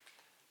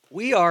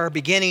We are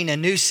beginning a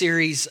new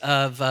series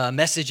of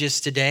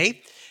messages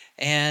today,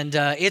 and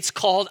it's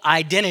called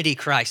Identity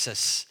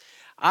Crisis.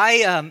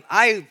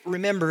 I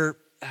remember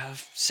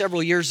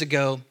several years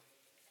ago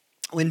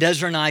when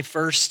Desra and I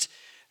first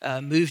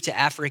moved to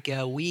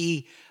Africa.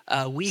 We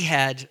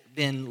had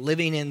been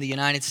living in the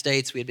United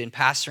States. We had been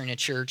pastoring a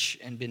church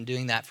and been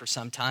doing that for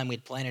some time. We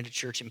had planted a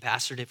church and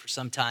pastored it for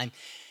some time.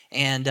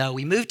 And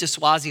we moved to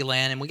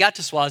Swaziland, and we got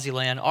to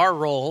Swaziland. Our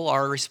role,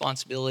 our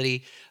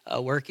responsibility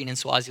working in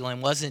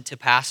Swaziland wasn't to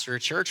pastor a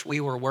church.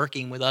 We were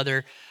working with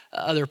other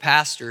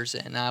pastors,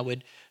 and I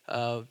would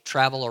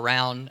travel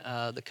around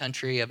the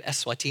country of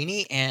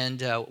Eswatini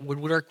and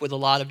would work with a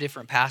lot of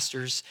different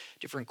pastors,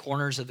 different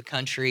corners of the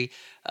country,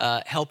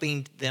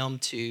 helping them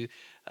to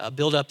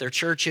build up their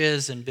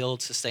churches and build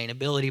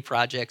sustainability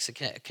projects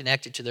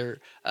connected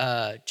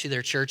to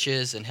their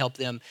churches and help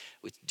them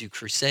do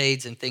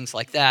crusades and things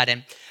like that.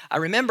 And I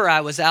remember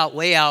I was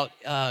way out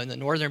in the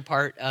northern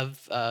part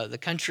of the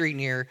country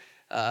near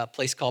a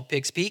place called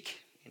Pigs Peak.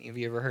 Any of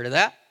you ever heard of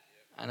that?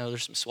 I know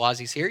there's some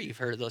Swazis here. You've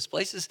heard of those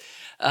places.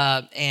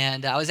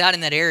 And I was out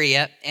in that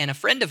area, and a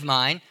friend of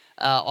mine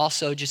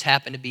also just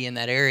happened to be in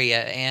that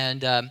area.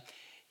 And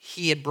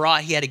he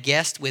had a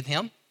guest with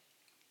him.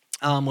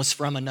 Was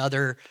from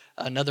another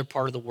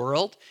part of the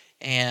world,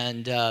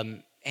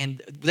 and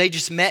they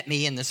just met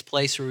me in this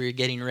place where we were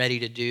getting ready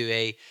to do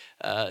a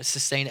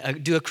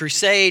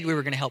crusade. We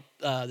were going to help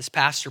this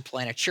pastor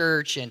plant a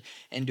church and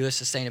do a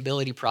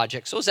sustainability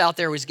project. So I was out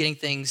there, was getting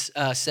things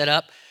set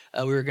up.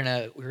 We were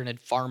gonna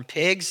farm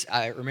pigs.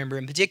 I remember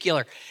in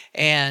particular,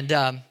 and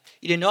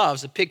you didn't know I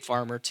was a pig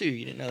farmer too.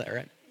 You didn't know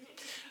that,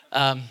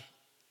 right?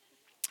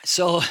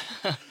 So.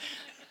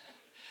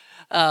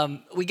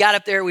 We got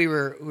up there. We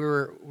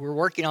were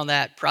working on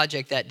that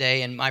project that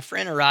day, and my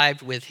friend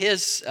arrived with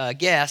his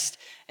guest,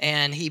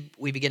 and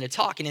we began to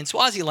talk. And in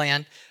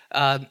Swaziland,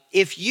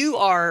 if you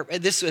are,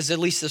 this was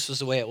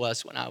the way it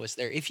was when I was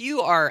there. If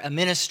you are a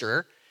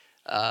minister,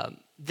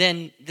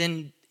 then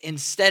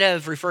instead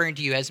of referring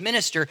to you as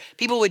minister,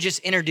 people would just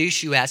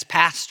introduce you as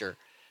pastor.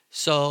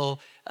 So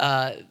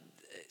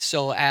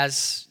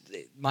as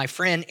my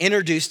friend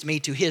introduced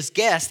me to his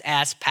guest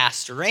as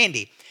Pastor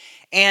Randy.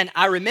 And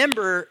I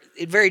remember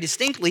it very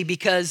distinctly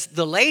because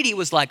the lady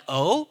was like,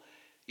 "Oh,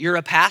 you're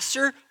a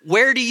pastor?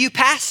 Where do you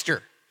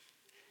pastor?"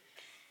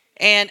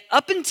 And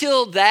up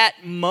until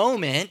that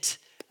moment,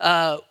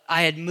 I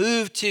had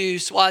moved to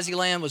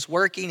Swaziland, was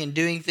working and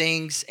doing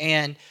things.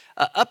 And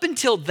up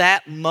until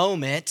that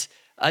moment,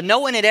 no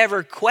one had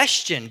ever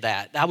questioned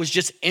that. I was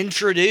just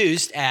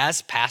introduced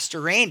as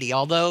Pastor Randy,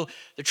 although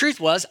the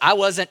truth was I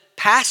wasn't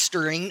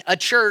pastoring a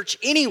church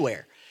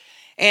anywhere.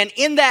 And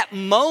in that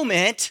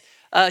moment,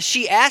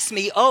 she asked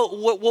me,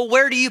 "Oh, well,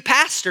 where do you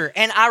pastor?"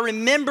 And I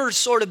remember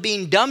sort of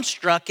being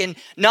dumbstruck and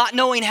not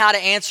knowing how to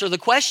answer the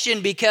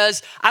question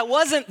because I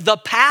wasn't the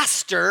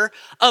pastor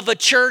of a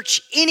church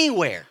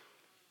anywhere.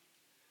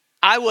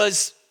 I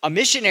was a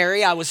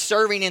missionary. I was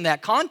serving in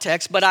that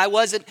context, but I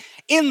wasn't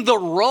in the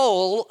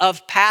role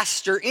of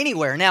pastor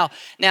anywhere. Now,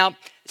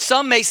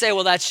 some may say,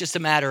 well, that's just a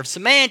matter of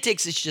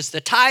semantics. It's just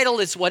a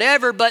title. It's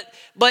whatever. But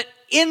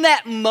in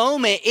that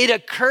moment, it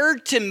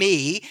occurred to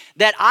me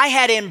that I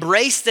had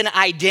embraced an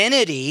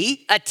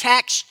identity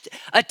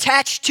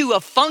attached to a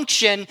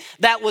function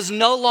that was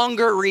no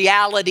longer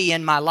reality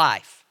in my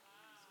life.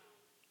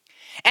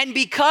 And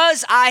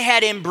because I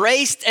had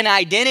embraced an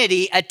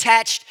identity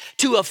attached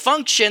to a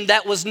function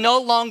that was no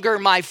longer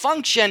my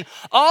function,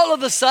 all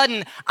of a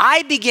sudden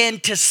I began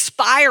to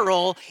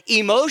spiral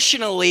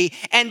emotionally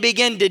and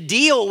begin to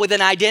deal with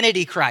an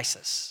identity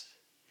crisis.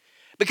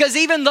 Because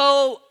even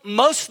though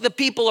most of the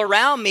people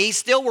around me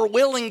still were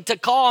willing to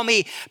call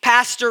me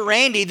Pastor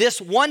Randy,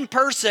 this one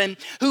person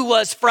who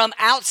was from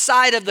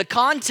outside of the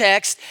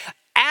context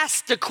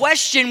asked a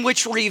question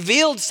which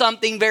revealed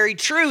something very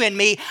true in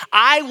me.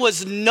 I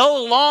was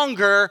no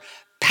longer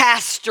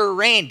Pastor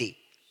Randy.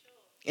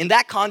 In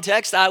that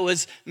context, I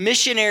was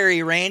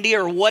missionary Randy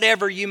or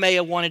whatever you may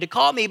have wanted to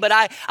call me, but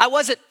I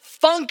wasn't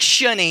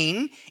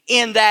functioning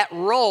in that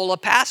role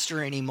of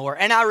pastor anymore.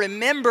 And I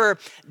remember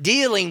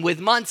dealing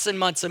with months and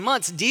months and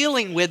months,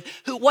 dealing with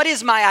what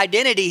is my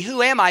identity?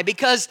 Who am I?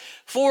 Because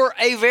for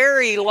a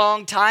very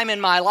long time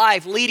in my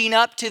life, leading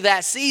up to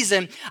that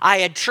season, I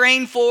had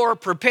trained for,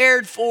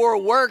 prepared for,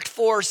 worked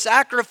for,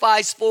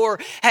 sacrificed for,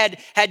 had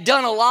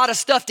done a lot of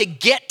stuff to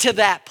get to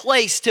that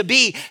place to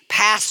be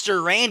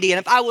Pastor Randy. And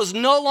if I was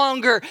no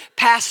longer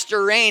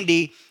Pastor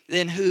Randy,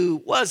 then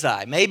who was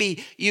I?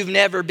 Maybe you've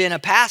never been a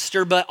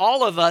pastor, but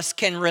all of us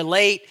can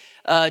relate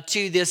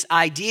to this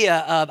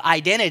idea of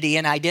identity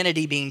and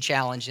identity being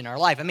challenged in our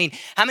life. I mean,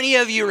 how many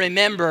of you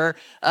remember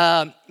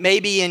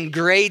maybe in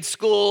grade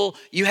school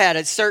you had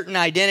a certain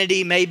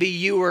identity? Maybe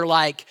you were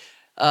like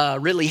a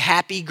really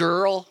happy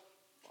girl,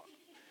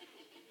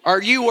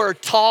 or you were a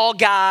tall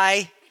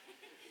guy,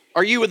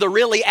 or you were the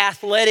really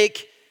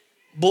athletic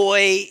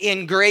boy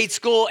in grade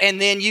school, and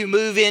then you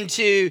move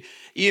into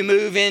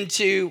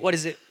what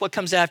is it? What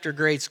comes after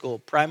grade school?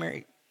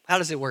 Primary? How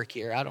does it work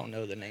here? I don't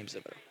know the names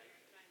of it.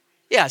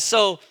 Yeah,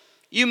 so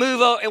you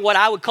move in what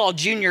I would call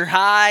junior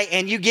high,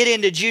 and you get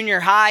into junior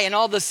high, and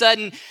all of a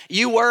sudden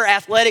you were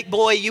athletic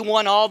boy, you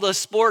won all the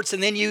sports,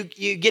 and then you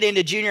get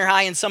into junior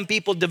high, and some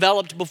people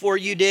developed before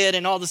you did,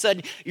 and all of a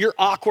sudden you're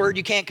awkward,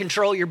 you can't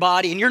control your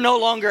body, and you're no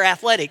longer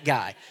athletic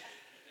guy,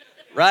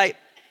 right?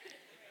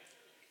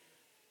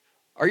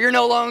 Or you're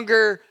no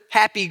longer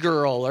happy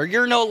girl, or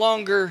you're no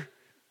longer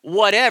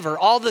whatever.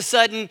 All of a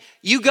sudden,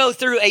 you go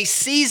through a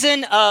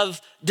season of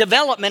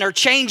development or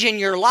change in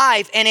your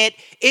life, and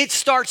it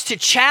starts to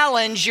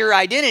challenge your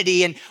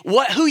identity, and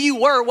who you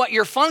were, what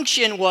your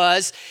function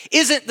was,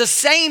 isn't the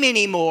same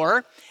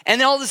anymore. And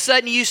then all of a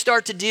sudden, you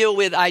start to deal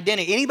with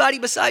identity. Anybody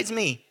besides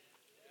me?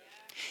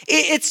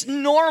 It's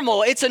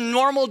normal. It's a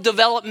normal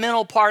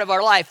developmental part of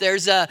our life.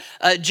 There's a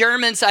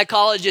German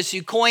psychologist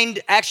who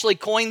actually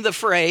coined the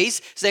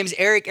phrase. His name's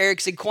Erik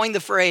Erikson, coined the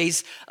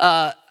phrase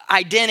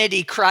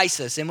identity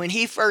crisis. And when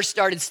he first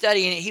started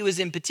studying it, he was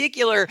in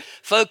particular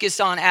focused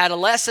on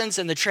adolescence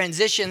and the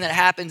transition that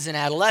happens in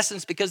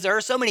adolescence, because there are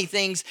so many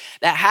things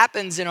that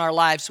happens in our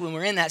lives when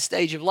we're in that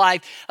stage of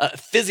life.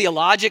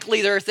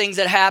 Physiologically, there are things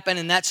that happen,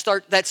 and that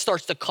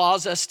starts to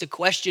cause us to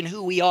question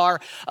who we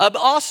are. But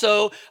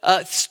also,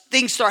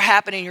 things start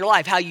happening in your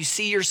life, how you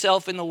see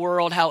yourself in the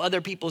world, how other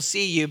people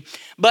see you.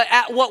 But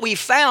what we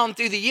found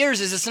through the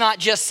years is it's not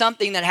just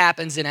something that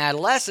happens in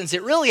adolescence.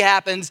 It really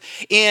happens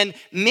in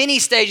many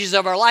stages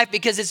of our life,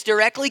 because it's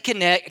directly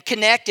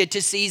connected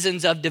to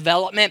seasons of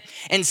development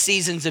and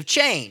seasons of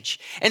change.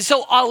 And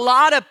so a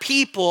lot of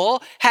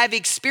people have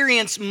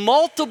experienced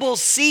multiple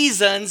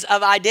seasons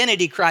of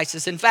identity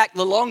crisis. In fact,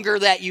 the longer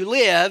that you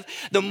live,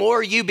 the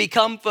more you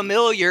become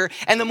familiar,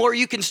 and the more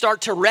you can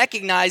start to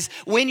recognize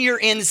when you're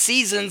in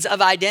seasons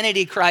of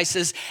identity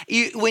crisis,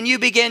 when you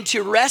begin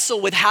to wrestle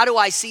with, how do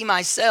I see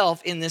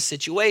myself in this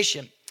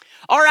situation?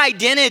 Our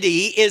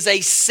identity is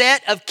a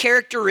set of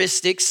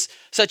characteristics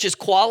such as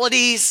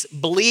qualities,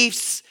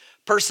 beliefs,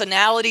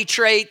 personality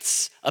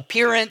traits,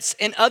 appearance,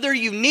 and other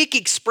unique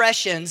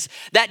expressions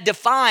that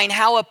define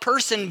how a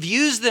person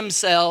views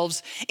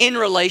themselves in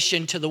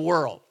relation to the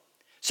world.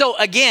 So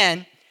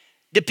again,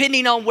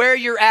 depending on where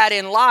you're at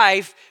in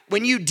life,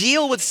 when you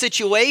deal with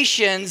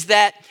situations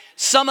that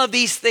some of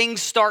these things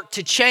start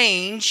to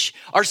change,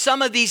 or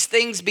some of these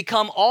things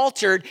become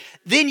altered,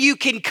 then you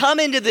can come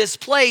into this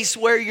place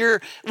where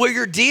you're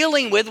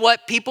dealing with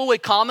what people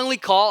would commonly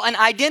call an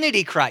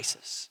identity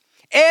crisis.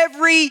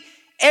 Every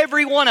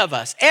one of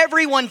us,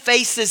 everyone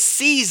faces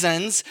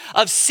seasons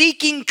of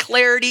seeking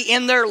clarity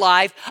in their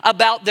life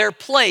about their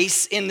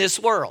place in this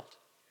world.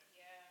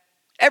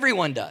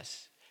 Everyone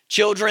does.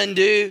 Children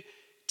do,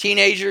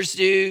 teenagers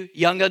do,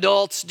 young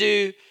adults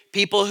do.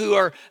 People who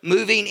are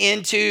moving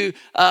into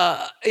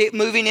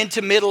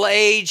middle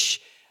age.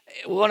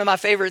 One of my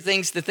favorite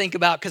things to think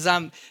about, because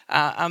I'm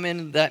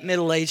in that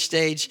middle age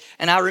stage,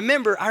 and I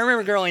remember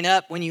growing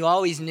up when you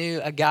always knew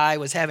a guy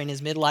was having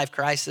his midlife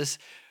crisis,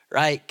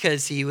 right?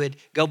 Because he would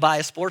go buy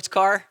a sports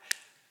car.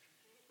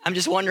 I'm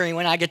just wondering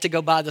when I get to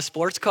go buy the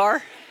sports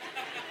car.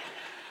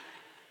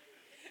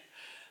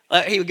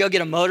 He would go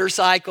get a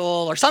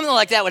motorcycle or something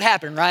like that would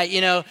happen, right?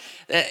 You know,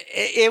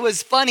 it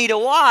was funny to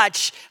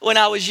watch when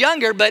I was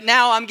younger, but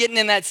now I'm getting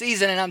in that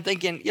season and I'm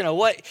thinking, you know,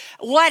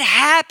 what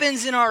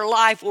happens in our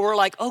life where we're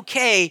like,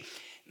 okay,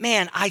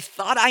 man, I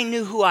thought I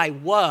knew who I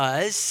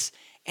was,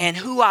 and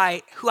who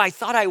I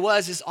thought I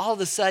was is all of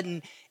a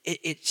sudden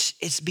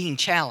it's being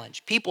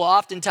challenged. People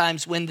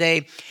oftentimes, when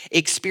they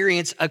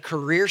experience a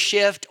career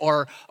shift,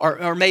 or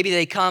maybe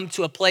they come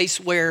to a place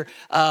where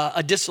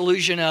a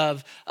dissolution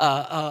of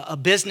a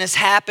business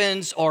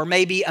happens, or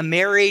maybe a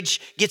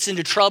marriage gets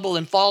into trouble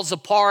and falls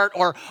apart,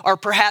 or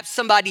perhaps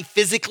somebody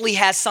physically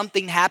has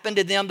something happen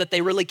to them that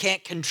they really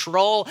can't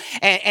control,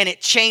 and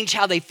it changed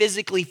how they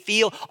physically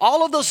feel.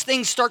 All of those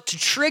things start to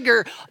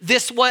trigger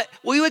this, what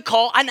we would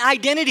call an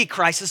identity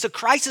crisis, a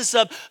crisis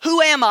of, who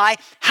am I?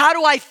 How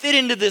do I fit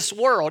into this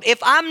world? If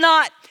I'm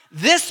not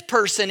this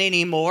person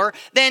anymore,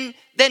 then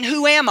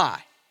who am I?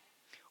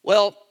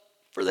 Well,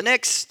 for the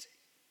next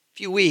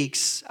few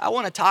weeks, I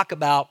want to talk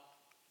about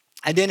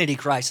identity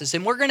crisis,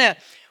 and we're gonna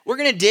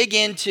dig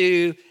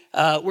into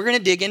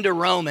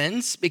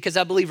Romans, because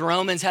I believe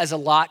Romans has a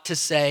lot to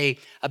say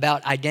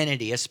about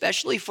identity,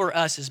 especially for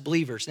us as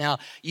believers. Now,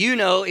 you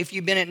know, if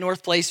you've been at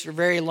North Place for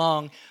very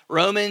long,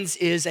 Romans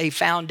is a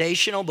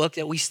foundational book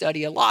that we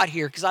study a lot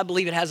here, because I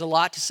believe it has a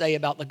lot to say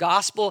about the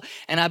gospel,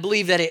 and I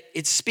believe that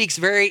it speaks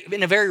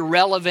in a very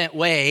relevant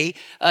way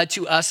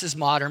to us as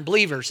modern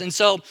believers. And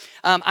so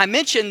I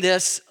mentioned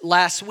this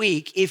last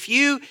week. If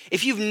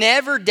you've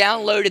never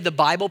downloaded the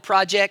Bible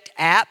Project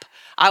app,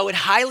 I would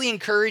highly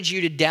encourage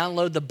you to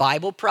download the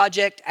Bible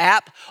Project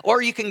app,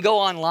 or you can go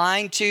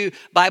online to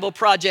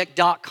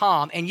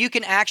BibleProject.com, and you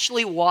can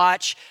actually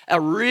watch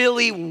a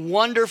really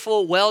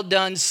wonderful,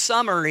 well-done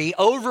summary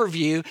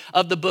overview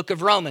of the book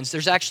of Romans.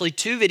 There's actually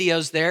 2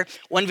 videos there.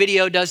 One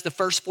video does the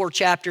first 4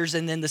 chapters,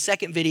 and then the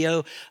second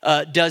video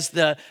does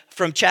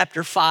from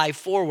chapter 5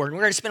 forward. We're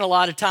going to spend a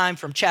lot of time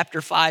from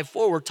chapter 5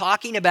 forward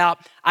talking about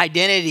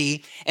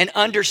identity and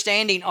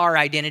understanding our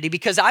identity,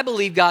 because I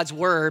believe God's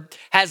word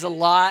has a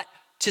lot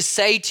to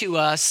say to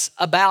us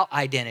about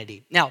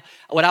identity. Now,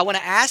 what I want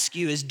to ask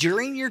you is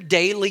during your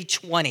daily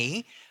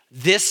 20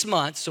 this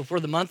month, so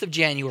for the month of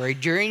January,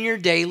 during your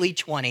daily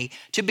 20,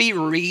 to be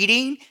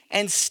reading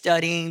and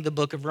studying the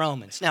book of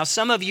Romans. Now,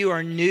 some of you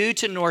are new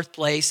to North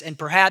Place, and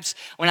perhaps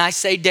when I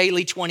say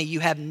daily 20,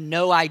 you have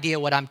no idea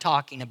what I'm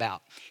talking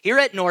about. Here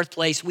at North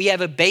Place, we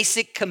have a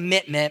basic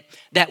commitment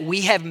that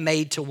we have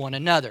made to one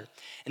another.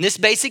 And this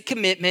basic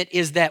commitment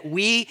is that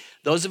we,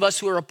 those of us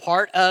who are a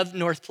part of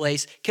North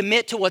Place,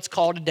 commit to what's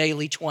called a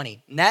daily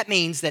 20. And that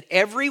means that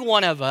every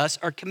one of us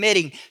are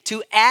committing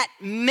to at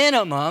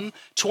minimum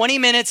 20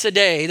 minutes a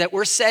day that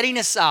we're setting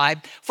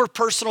aside for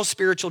personal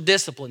spiritual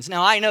disciplines.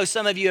 Now, I know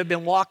some of you have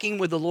been walking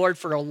with the Lord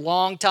for a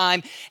long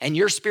time, and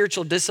your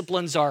spiritual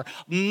disciplines are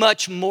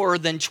much more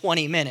than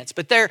 20 minutes.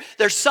 But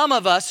there's some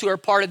of us who are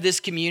part of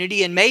this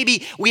community, and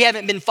maybe we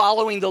haven't been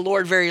following the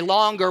Lord very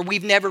long, or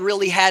we've never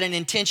really had an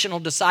intentional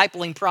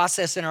discipling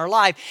process in our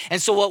life. And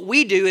so what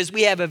we do is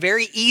we have a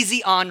very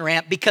easy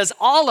on-ramp, because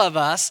all of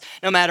us,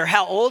 no matter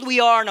how old we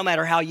are, no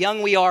matter how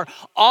young we are,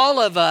 all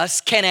of us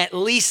can at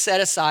least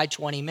set aside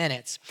 20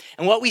 minutes.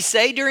 And what we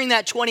say during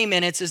that 20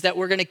 minutes is that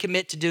we're going to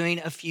commit to doing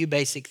a few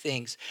basic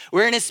things.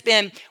 We're going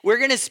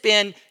to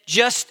spend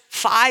just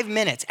 5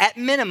 minutes, at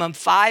minimum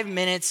 5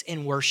 minutes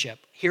in worship.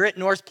 Here at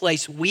North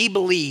Place, we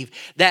believe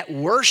that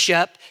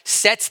worship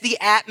sets the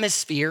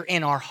atmosphere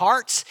in our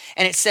hearts,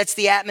 and it sets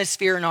the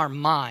atmosphere in our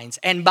minds.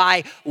 And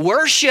by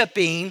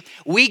worshiping,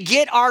 we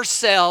get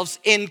ourselves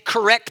in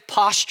correct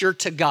posture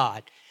to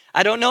God.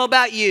 I don't know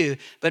about you,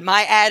 but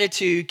my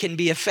attitude can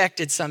be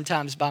affected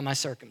sometimes by my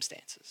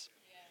circumstances.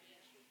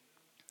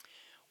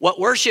 What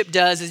worship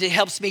does is it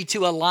helps me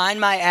to align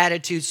my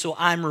attitude so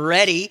I'm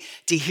ready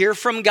to hear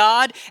from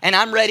God, and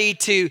I'm ready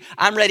to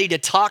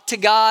talk to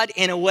God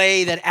in a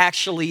way that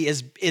actually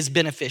is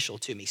beneficial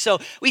to me. So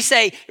we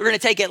say we're going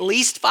to take at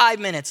least 5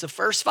 minutes, the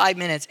first 5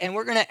 minutes, and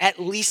we're going to at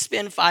least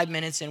spend 5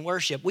 minutes in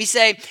worship. We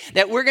say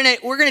that we're going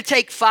to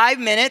take 5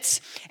 minutes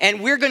and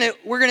we're going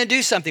to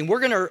do something. We're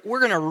going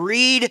to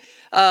read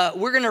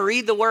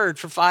the word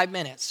for 5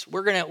 minutes.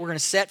 We're going to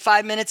set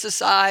 5 minutes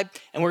aside,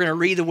 and we're going to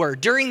read the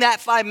word. During that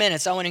 5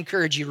 minutes, I want to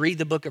encourage you, read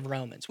the book of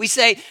Romans. We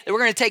say that we're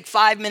going to take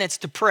 5 minutes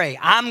to pray.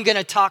 I'm going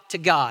to talk to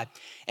God.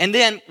 And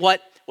then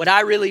what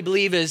I really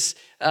believe is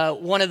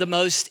one of the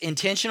most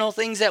intentional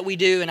things that we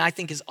do, and I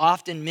think is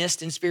often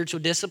missed in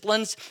spiritual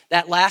disciplines,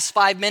 that last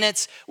 5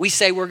 minutes, we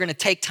say we're going to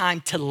take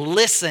time to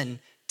listen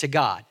to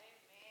God.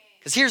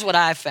 Because here's what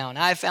I've found.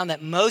 I've found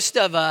that most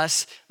of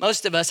us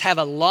have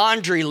a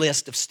laundry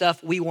list of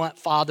stuff we want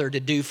Father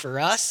to do for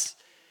us,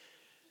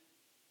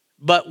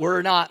 but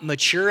we're not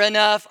mature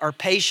enough or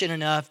patient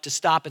enough to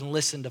stop and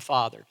listen to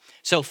Father.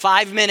 So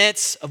 5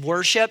 minutes of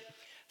worship,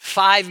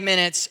 5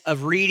 minutes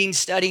of reading,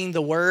 studying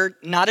the word,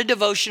 not a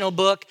devotional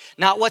book,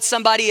 not what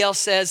somebody else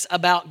says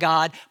about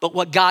God, but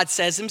what God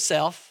says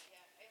himself.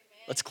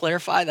 Let's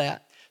clarify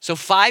that. So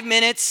 5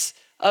 minutes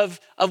of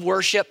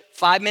worship,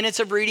 5 minutes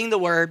of reading the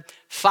word,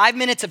 5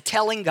 minutes of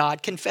telling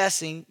God,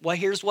 confessing, well,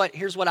 here's what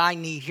I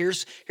need,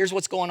 here's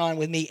what's going on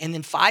with me, and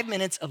then 5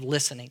 minutes of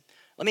listening.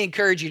 Let me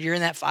encourage you,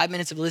 during that 5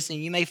 minutes of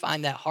listening, you may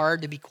find that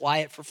hard to be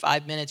quiet for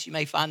 5 minutes. You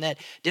may find that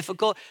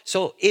difficult.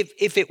 So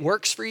if it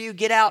works for you,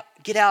 get out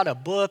a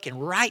book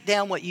and write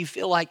down what you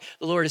feel like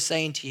the Lord is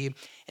saying to you.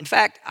 In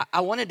fact,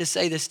 I wanted to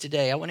say this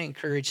today. I want to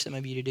encourage some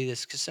of you to do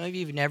this, because some of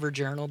you have never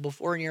journaled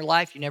before in your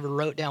life. You never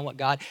wrote down what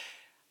God.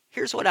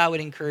 Here's what I would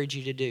encourage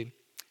you to do.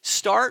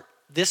 Start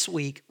this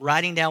week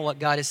writing down what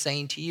God is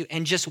saying to you,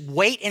 and just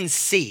wait and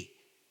see.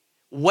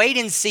 Wait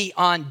and see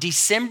on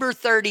December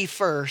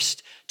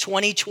 31st,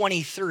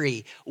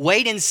 2023.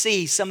 Wait and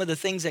see some of the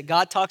things that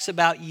God talks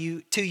about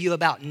to you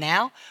about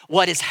now,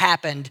 what has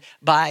happened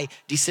by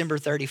December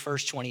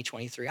 31st,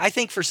 2023. I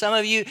think for some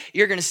of you,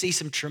 you're going to see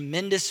some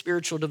tremendous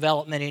spiritual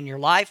development in your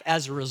life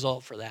as a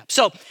result for that.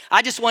 So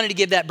I just wanted to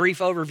give that brief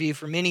overview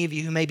for many of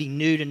you who may be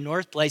new to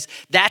North Place.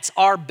 That's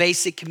our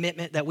basic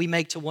commitment that we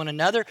make to one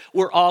another.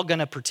 We're all going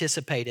to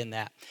participate in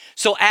that.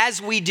 So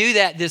as we do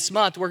that this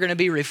month, we're going to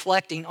be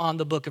reflecting on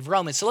the book of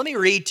Romans. So let me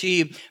read to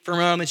you from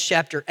Romans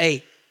chapter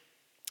 8.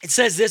 It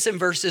says this in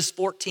verses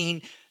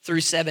 14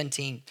 through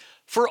 17.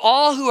 For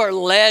all who are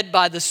led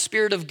by the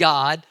Spirit of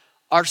God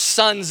are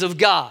sons of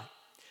God.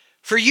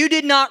 For you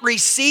did not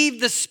receive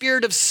the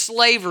spirit of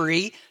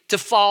slavery to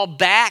fall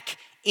back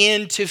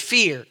into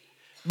fear,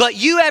 but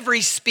you have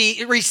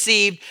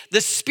received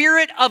the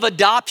spirit of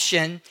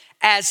adoption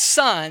as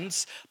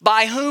sons,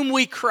 by whom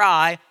we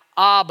cry,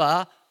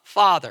 Abba,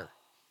 Father.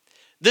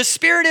 The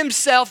Spirit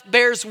himself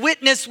bears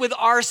witness with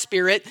our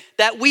spirit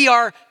that we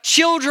are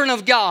children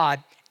of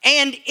God.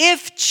 And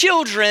if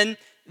children,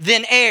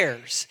 then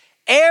heirs,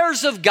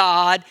 heirs of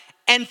God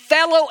and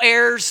fellow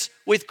heirs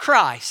with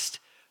Christ,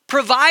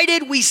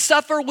 provided we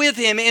suffer with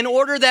him in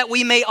order that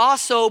we may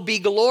also be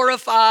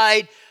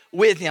glorified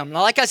with him.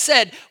 Now, like I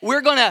said,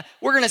 we're gonna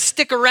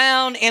stick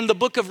around in the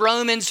book of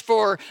Romans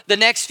for the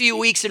next few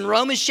weeks. In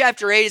Romans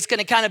chapter 8, it's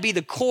gonna kind of be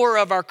the core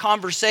of our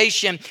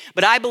conversation.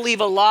 But I believe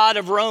a lot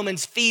of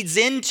Romans feeds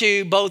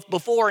into, both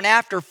before and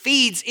after,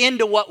 feeds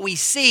into what we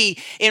see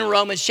in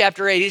Romans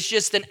chapter 8. It's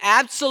just an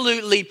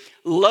absolutely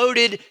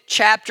loaded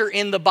chapter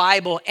in the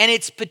Bible, and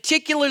it's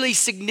particularly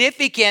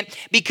significant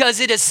because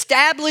it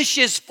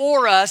establishes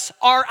for us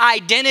our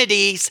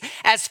identities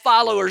as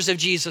followers of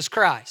Jesus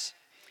Christ.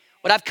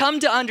 What I've come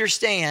to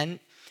understand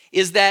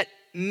is that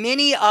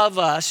many of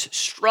us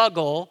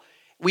struggle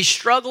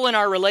in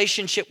our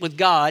relationship with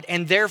God,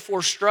 and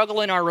therefore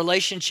struggle in our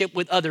relationship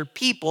with other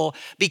people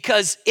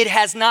because it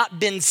has not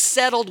been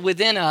settled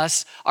within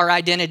us, our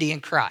identity in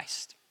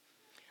Christ.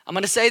 I'm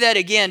going to say that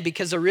again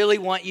because I really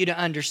want you to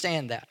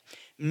understand that.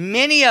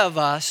 Many of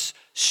us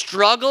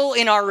struggle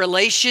in our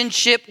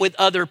relationship with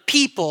other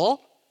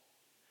people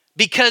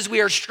because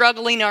we are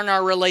struggling in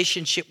our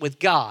relationship with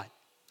God.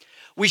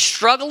 We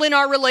struggle in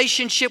our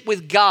relationship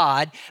with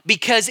God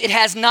because it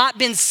has not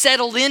been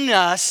settled in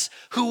us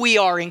who we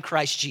are in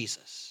Christ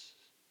Jesus.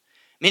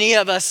 Many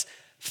of us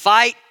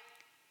fight,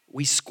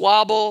 we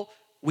squabble,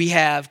 we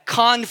have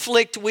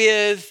conflict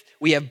with,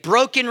 we have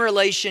broken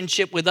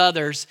relationship with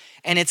others,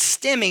 and it's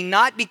stemming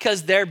not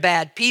because they're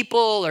bad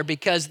people or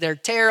because they're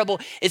terrible.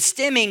 It's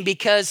stemming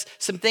because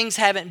some things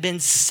haven't been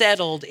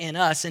settled in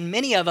us. And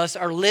many of us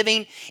are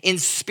living in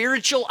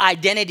spiritual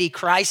identity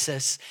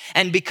crisis.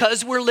 And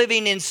because we're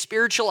living in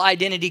spiritual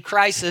identity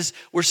crisis,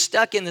 we're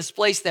stuck in this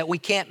place that we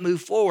can't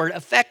move forward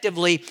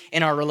effectively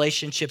in our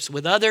relationships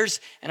with others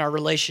and our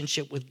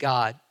relationship with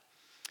God.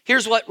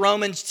 Here's what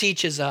Romans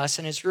teaches us,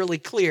 and it's really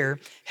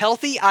clear.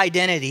 Healthy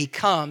identity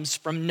comes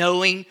from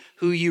knowing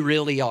who you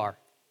really are.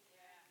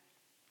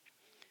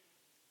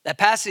 That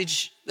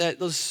passage,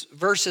 those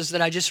verses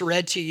that I just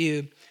read to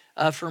you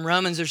from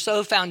Romans are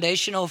so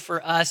foundational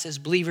for us as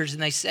believers,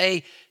 and they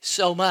say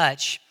so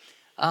much.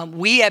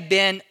 We have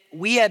been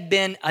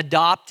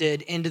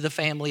adopted into the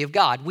family of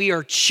God. We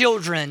are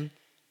children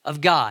of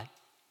God.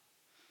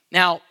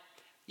 Now,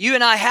 you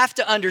and I have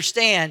to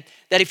understand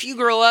that if you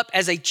grow up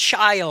as a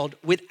child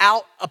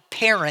without a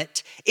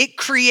parent, it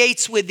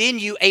creates within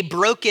you a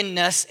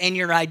brokenness in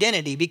your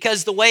identity,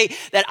 because the way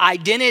that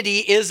identity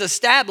is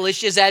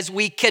established is as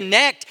we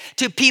connect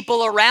to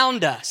people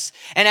around us.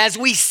 And as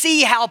we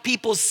see how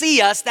people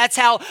see us, that's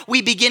how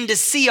we begin to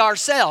see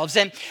ourselves.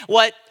 And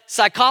what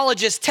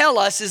psychologists tell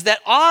us is that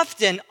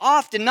often,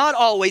 not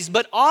always,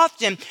 but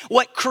often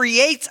what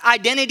creates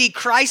identity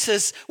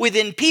crisis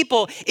within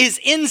people is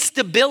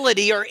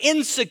instability or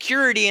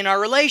insecurity in our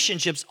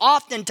relationships.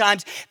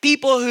 Oftentimes,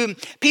 people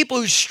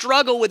who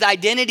struggle with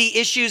identity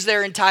issues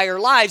their entire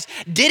lives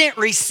didn't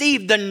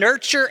receive the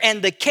nurture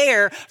and the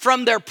care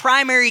from their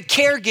primary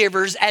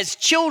caregivers as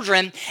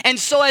children. And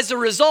so as a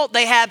result,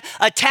 they have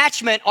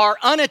attachment or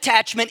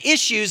unattachment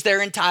issues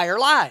their entire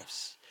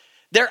lives.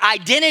 Their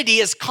identity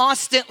is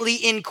constantly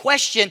in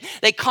question.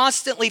 They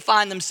constantly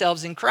find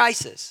themselves in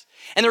crisis.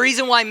 And the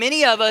reason why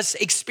many of us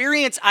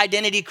experience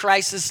identity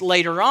crisis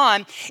later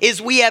on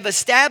is we have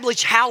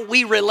established how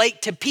we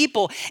relate to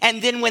people.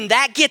 And then when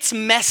that gets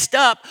messed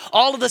up,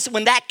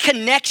 when that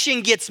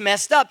connection gets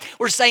messed up,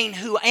 we're saying,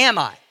 who am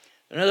I?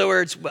 In other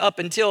words,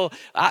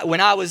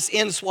 when I was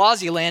in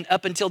Swaziland,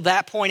 up until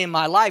that point in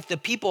my life, the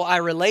people I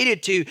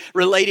related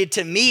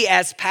to me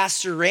as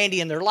Pastor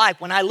Randy in their life.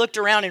 When I looked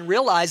around and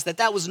realized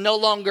that was no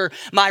longer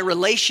my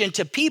relation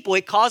to people,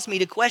 it caused me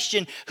to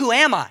question, who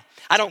am I?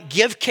 I don't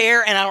give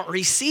care and I don't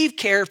receive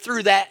care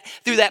through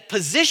that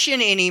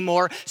position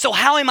anymore. So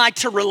how am I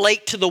to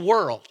relate to the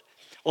world?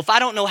 Well, if I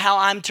don't know how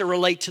I'm to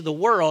relate to the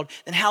world,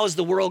 then how is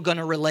the world going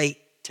to relate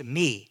to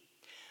me?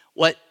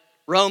 What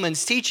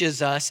Romans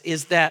teaches us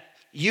is that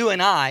you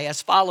and I,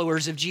 as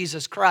followers of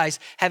Jesus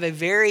Christ, have a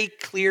very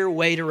clear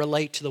way to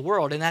relate to the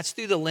world, and that's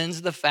through the lens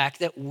of the fact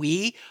that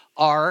we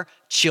are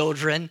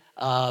children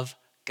of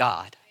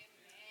God.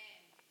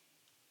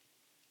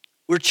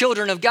 We're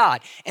children of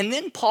God. And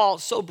then Paul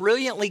so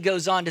brilliantly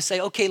goes on to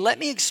say, okay, let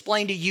me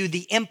explain to you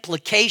the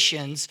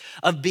implications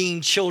of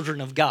being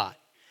children of God.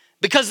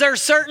 Because there are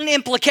certain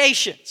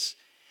implications.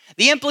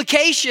 The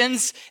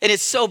implications, and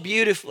it's so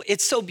beautiful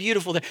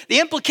there. The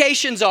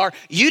implications are,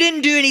 you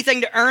didn't do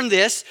anything to earn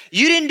this.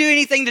 You didn't do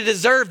anything to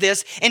deserve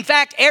this. In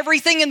fact,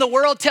 everything in the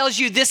world tells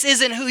you this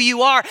isn't who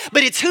you are,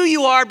 but it's who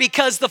you are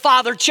because the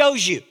Father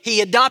chose you. He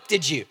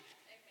adopted you.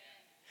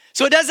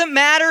 So it doesn't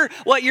matter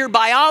what your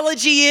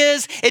biology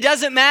is. It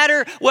doesn't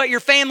matter what your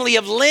family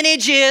of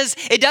lineage is.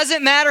 It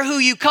doesn't matter who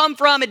you come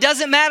from. It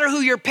doesn't matter who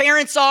your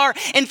parents are.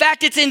 In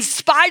fact, it's in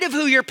spite of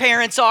who your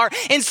parents are,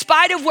 in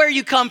spite of where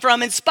you come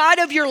from, in spite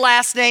of your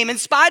last name, in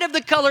spite of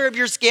the color of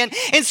your skin,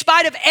 in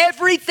spite of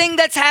everything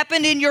that's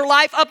happened in your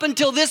life up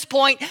until this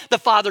point, the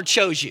Father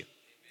chose you.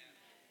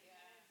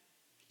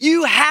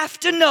 You have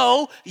to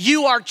know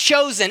you are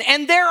chosen.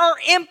 And there are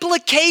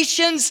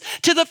implications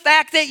to the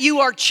fact that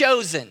you are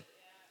chosen.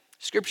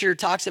 Scripture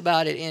talks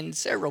about it in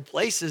several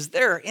places.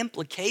 There are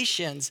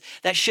implications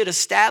that should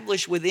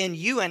establish within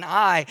you and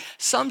I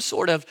some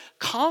sort of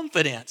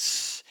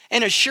confidence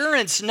and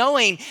assurance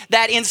knowing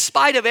that in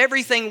spite of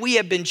everything we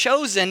have been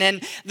chosen,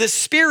 and the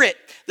Spirit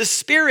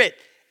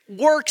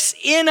works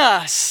in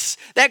us,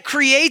 that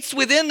creates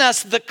within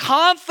us the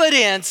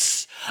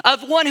confidence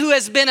of one who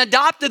has been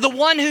adopted, the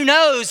one who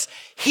knows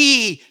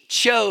he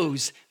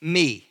chose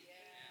me.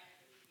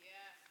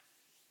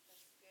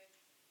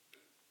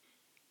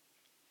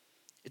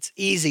 It's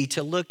easy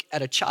to look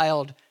at a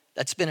child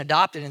that's been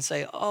adopted and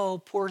say,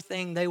 oh, poor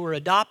thing, they were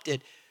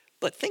adopted.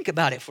 But think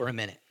about it for a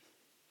minute.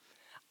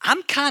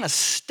 I'm kind of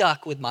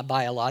stuck with my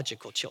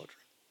biological children.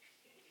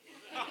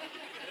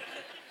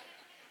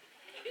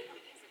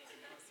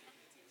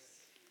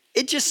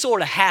 It just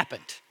sort of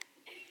happened,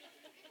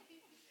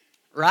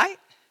 right?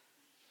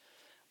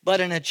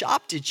 But an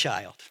adopted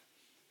child,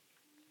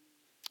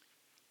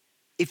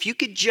 if you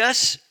could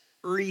just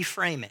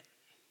reframe it,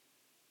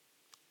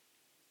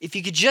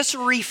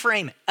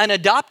 an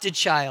adopted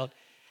child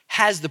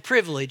has the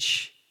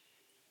privilege,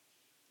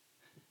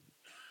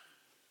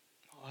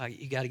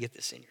 you got to get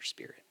this in your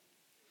spirit.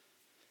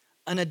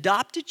 An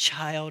adopted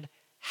child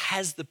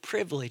has the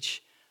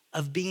privilege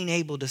of being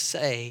able to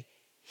say,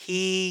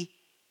 he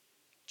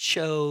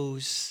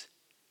chose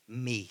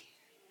me.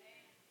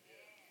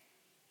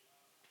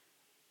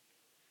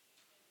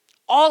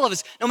 All of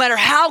us, no matter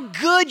how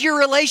good your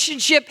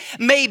relationship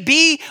may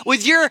be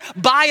with your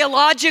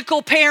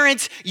biological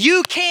parents,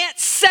 you can't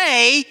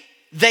say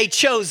they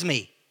chose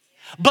me.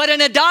 But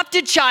an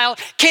adopted child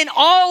can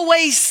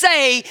always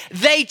say,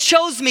 they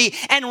chose me.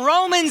 And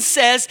Romans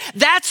says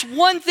that's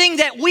one thing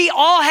that we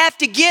all have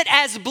to get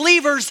as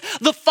believers.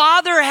 The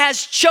Father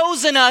has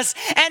chosen us.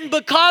 And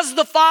because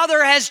the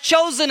Father has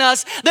chosen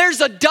us,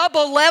 there's a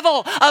double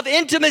level of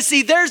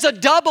intimacy. There's a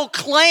double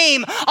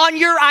claim on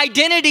your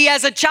identity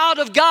as a child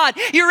of God.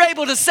 You're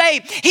able to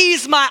say,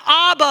 he's my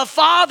Abba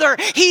Father.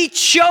 He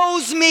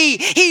chose me.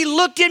 He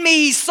looked at me.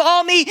 He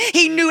saw me.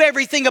 He knew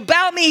everything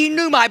about me. He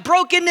knew my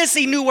brokenness.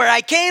 He knew where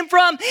I came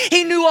from.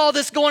 He knew all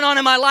this going on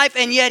in my life,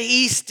 and yet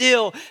he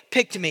still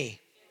picked me.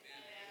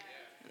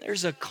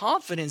 There's a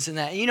confidence in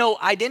that. You know,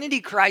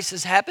 identity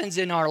crisis happens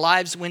in our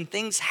lives when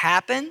things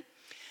happen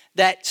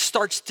that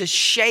starts to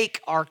shake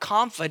our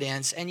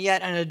confidence, and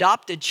yet an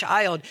adopted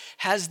child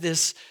has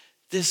this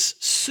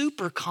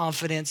super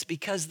confidence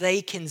because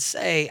they can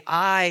say,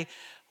 I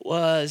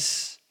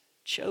was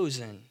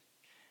chosen.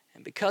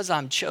 And because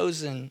I'm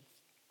chosen,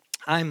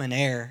 I'm an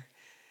heir.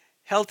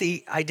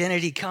 Healthy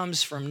identity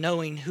comes from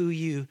knowing who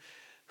you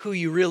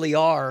really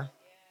are.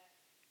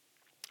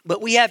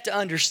 But we have to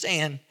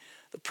understand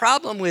the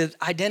problem with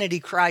identity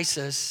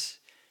crisis,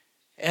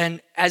 and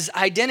as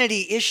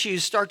identity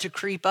issues start to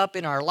creep up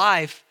in our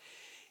life,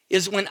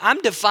 is when I'm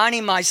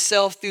defining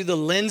myself through the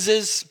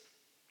lenses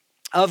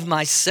of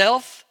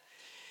myself,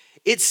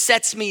 it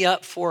sets me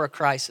up for a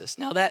crisis.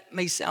 Now that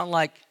may sound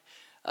like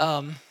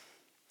a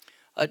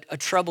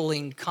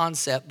troubling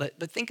concept,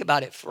 but think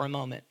about it for a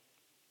moment.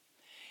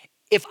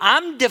 If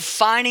I'm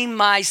defining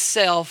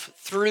myself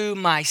through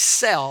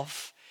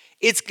myself,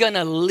 it's going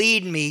to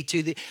lead me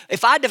to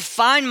if I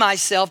define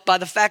myself by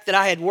the fact that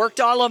I had worked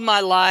all of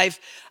my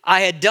life, I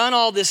had done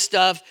all this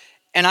stuff,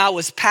 and I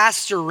was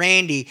Pastor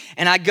Randy,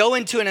 and I go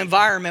into an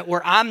environment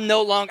where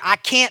I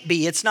can't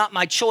be. It's not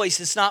my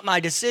choice. It's not my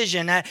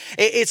decision.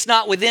 It's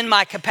not within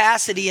my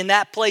capacity in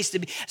that place to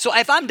be. So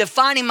if I'm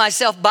defining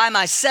myself by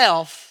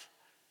myself,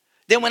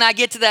 then when I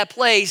get to that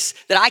place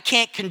that I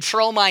can't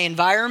control my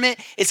environment,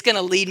 it's going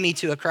to lead me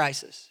to a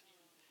crisis.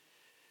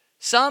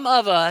 Some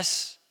of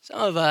us,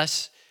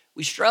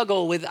 we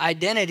struggle with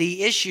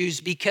identity issues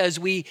because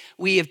we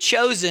have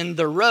chosen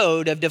the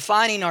road of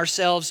defining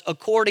ourselves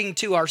according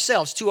to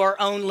ourselves, to our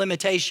own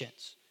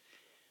limitations.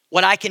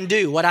 What I can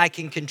do, what I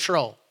can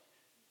control.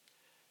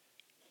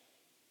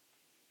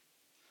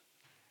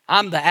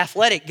 I'm the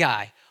athletic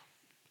guy.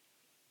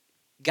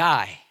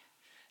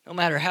 No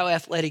matter how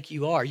athletic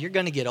you are, you're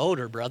going to get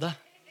older, brother.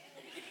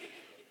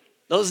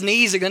 Those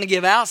knees are going to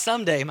give out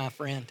someday, my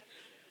friend.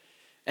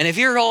 And if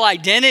your whole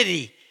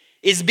identity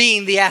is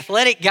being the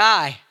athletic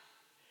guy,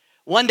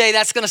 one day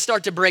that's going to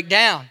start to break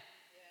down.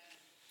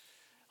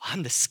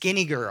 I'm the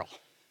skinny girl.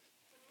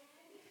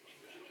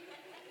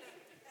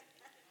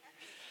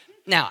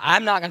 Now,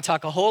 I'm not going to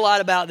talk a whole lot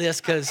about this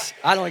because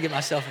I don't want to get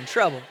myself in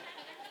trouble.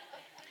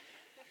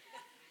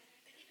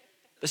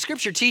 The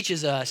scripture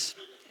teaches us,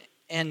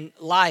 and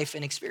life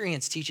and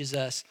experience teaches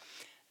us,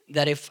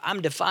 that if I'm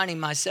defining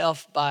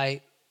myself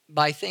by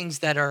things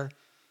that are,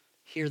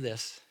 hear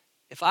this,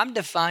 if I'm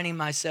defining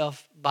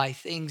myself by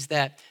things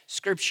that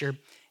scripture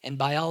and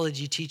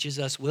biology teaches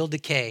us will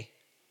decay,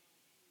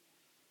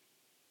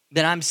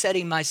 then I'm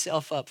setting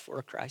myself up for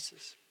a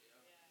crisis.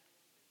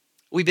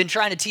 We've been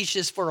trying to teach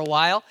this for a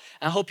while.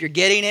 I hope you're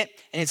getting it,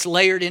 and it's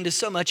layered into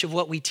so much of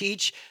what we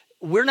teach.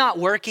 We're not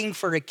working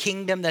for a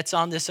kingdom that's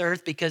on this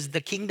earth because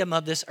the kingdom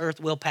of this earth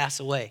will pass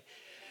away.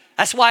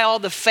 That's why all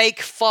the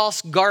fake,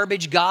 false,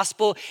 garbage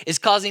gospel is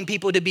causing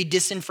people to be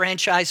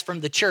disenfranchised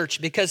from the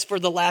church, because for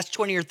the last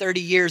 20 or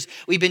 30 years,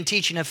 we've been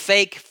teaching a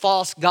fake,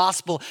 false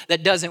gospel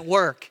that doesn't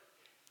work.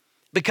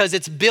 because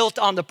it's built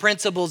on the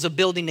principles of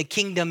building a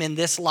kingdom in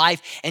this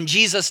life. And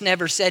Jesus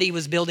never said he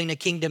was building a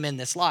kingdom in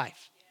this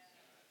life.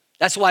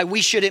 That's why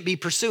we shouldn't be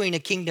pursuing a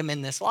kingdom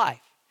in this life.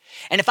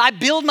 And if I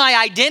build my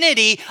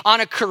identity on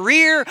a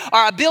career, or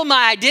I build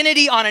my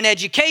identity on an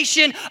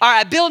education, or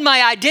I build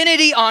my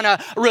identity on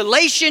a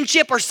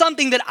relationship or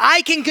something that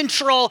I can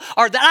control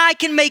or that I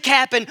can make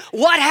happen,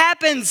 what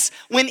happens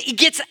when it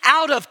gets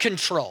out of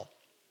control?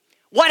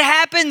 What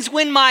happens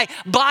when my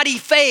body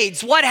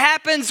fades? What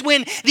happens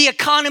when the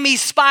economy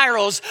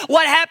spirals?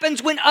 What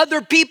happens when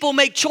other people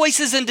make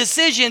choices and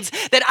decisions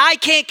that I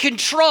can't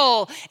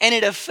control and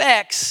it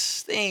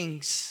affects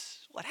things?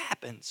 What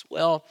happens?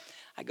 Well,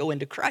 I go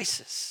into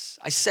crisis.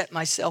 I set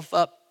myself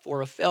up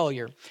for a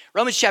failure.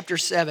 Romans chapter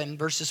 7,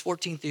 verses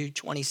 14 through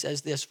 20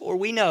 says this, "For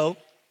we know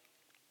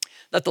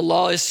that the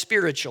law is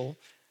spiritual,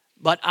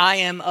 but I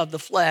am of the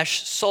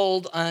flesh,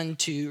 sold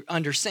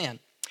under sin.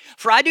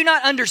 For I do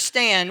not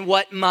understand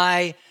what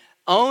my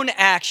own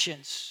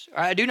actions, or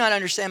I do not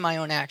understand my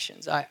own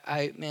actions."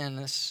 I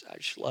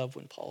just love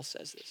when Paul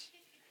says this.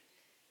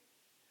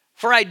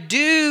 "For I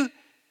do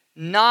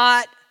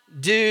not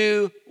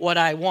do what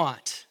I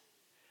want,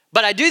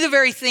 but I do the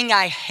very thing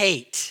I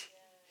hate.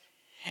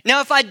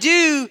 Now, if I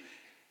do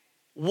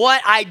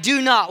what I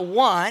do not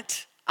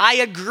want, I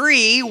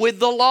agree with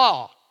the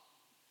law.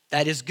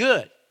 That is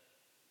good.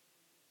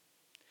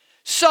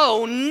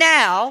 So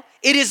now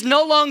it is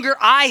no longer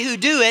I who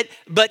do it,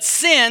 but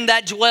sin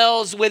that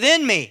dwells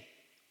within me."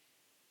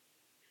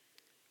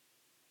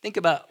 Think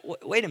about,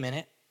 wait a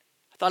minute.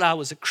 I thought I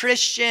was a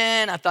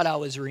Christian. I thought I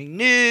was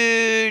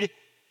renewed.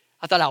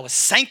 I thought I was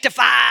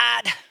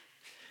sanctified.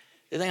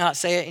 Did they not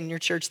say it in your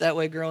church that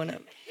way growing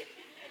up?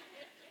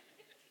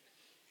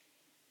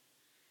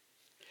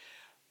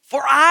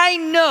 "For I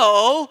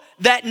know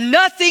that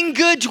nothing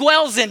good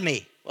dwells in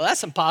me." Well, that's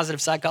some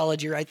positive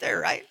psychology right there,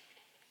 right?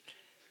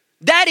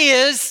 "That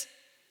is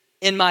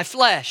in my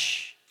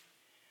flesh.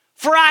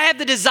 For I have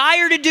the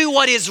desire to do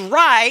what is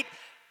right,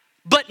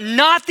 but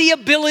not the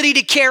ability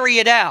to carry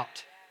it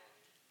out.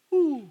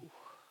 Ooh.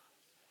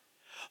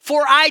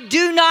 For I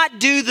do not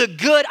do the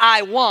good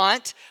I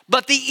want,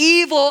 but the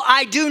evil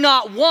I do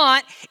not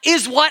want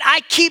is what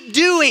I keep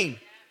doing.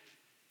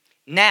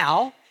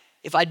 Now,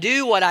 if I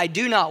do what I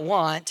do not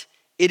want,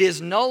 it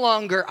is no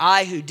longer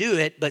I who do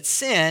it, but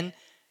sin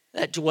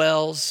that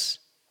dwells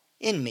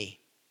in me."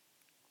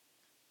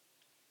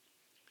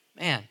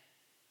 Man,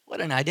 what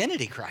an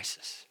identity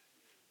crisis.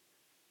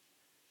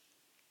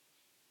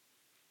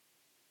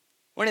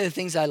 One of the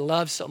things I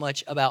love so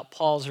much about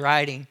Paul's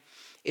writing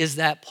is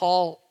that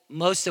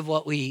most of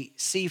what we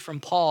see from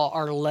Paul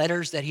are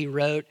letters that he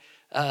wrote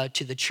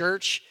to the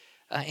church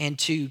and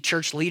to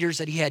church leaders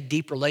that he had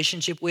deep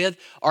relationship with,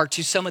 or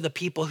to some of the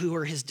people who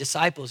were his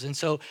disciples. And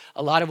so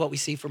a lot of what we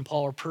see from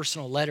Paul are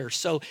personal letters.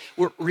 So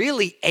we're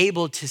really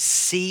able to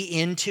see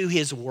into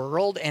his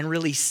world and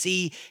really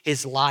see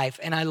his life.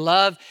 And I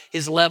love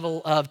his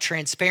level of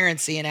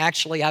transparency. And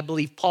actually, I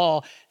believe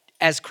Paul,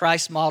 as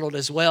Christ modeled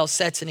as well,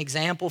 sets an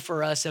example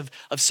for us of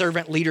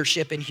servant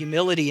leadership and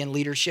humility in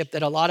leadership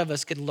that a lot of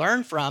us could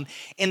learn from,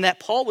 in that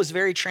Paul was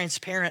very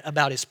transparent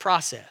about his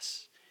process.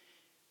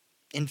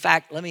 In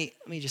fact, let me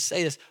just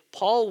say this.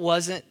 Paul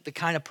wasn't the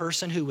kind of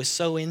person who was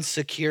so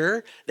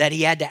insecure that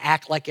he had to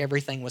act like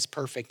everything was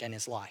perfect in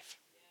his life.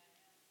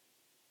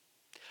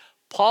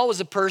 Paul was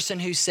a person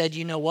who said,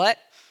 you know what?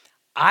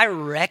 I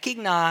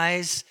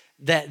recognize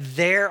that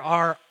there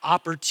are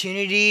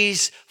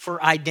opportunities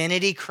for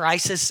identity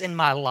crisis in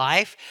my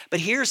life,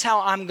 but here's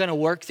how I'm gonna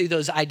work through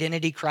those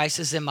identity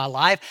crises in my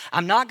life.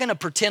 I'm not gonna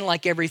pretend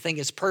like everything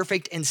is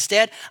perfect.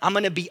 Instead, I'm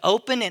gonna be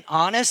open and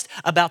honest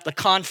about the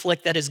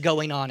conflict that is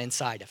going on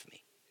inside of me.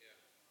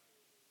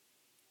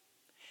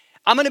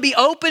 I'm gonna be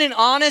open and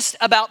honest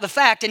about the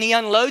fact, and he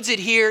unloads it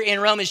here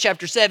in Romans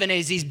chapter 7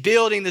 as he's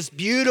building this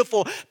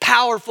beautiful,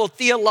 powerful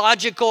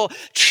theological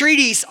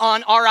treatise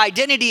on our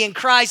identity in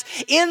Christ.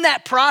 In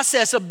that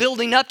process of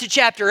building up to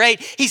chapter 8,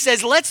 he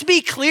says, let's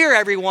be clear,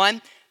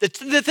 everyone. The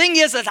thing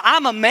is that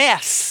I'm a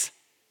mess.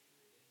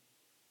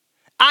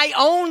 I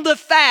own the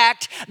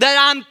fact that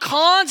I'm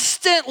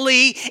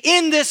constantly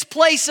in this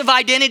place of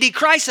identity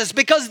crisis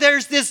because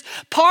there's this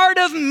part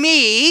of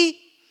me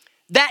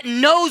that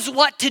knows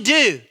what to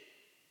do.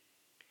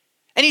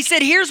 And he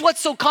said, here's what's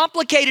so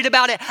complicated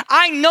about it.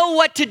 I know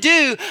what to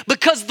do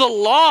because the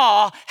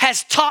law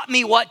has taught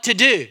me what to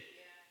do.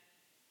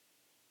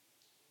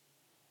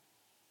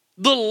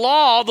 The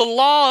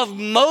law of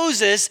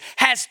Moses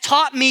has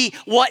taught me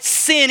what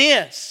sin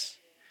is.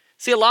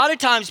 See, a lot of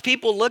times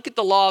people look at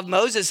the law of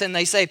Moses and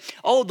they say,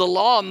 oh, the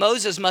law of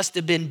Moses must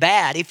have been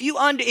bad. If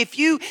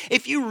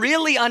you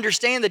really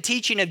understand the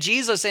teaching of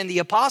Jesus and the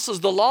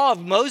apostles, the law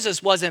of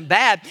Moses wasn't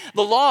bad.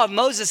 The law of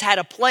Moses had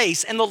a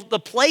place, and the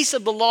place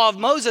of the law of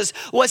Moses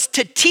was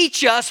to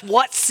teach us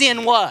what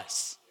sin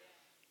was.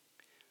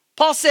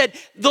 Paul said,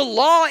 the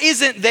law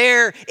isn't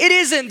there. It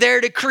isn't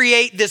there to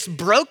create this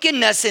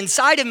brokenness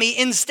inside of me.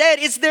 Instead,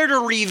 it's there to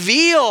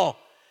reveal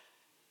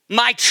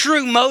my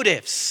true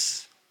motives.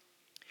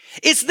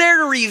 It's there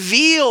to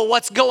reveal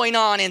what's going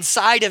on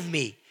inside of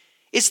me.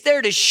 It's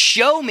there to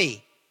show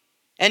me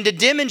and to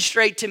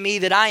demonstrate to me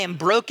that I am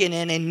broken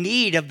and in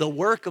need of the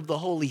work of the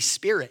Holy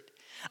Spirit.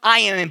 I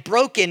am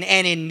broken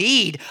and in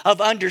need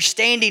of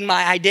understanding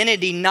my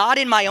identity, not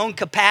in my own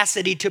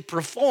capacity to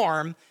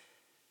perform,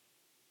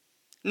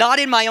 not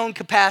in my own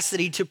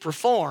capacity to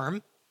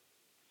perform,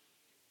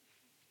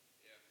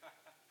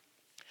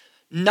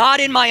 not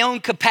in my own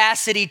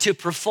capacity to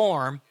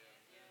perform.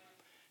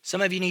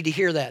 Some of you need to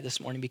hear that this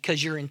morning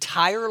because your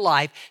entire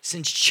life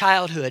since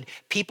childhood,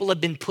 people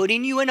have been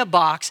putting you in a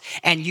box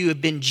and you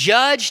have been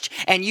judged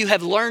and you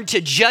have learned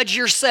to judge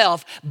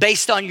yourself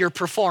based on your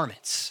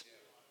performance.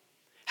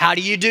 How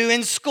do you do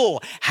in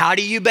school? How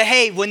do you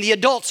behave when the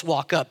adults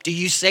walk up? Do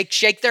you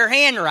shake their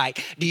hand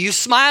right? Do you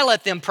smile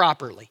at them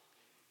properly?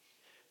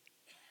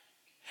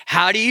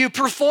 How do you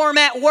perform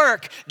at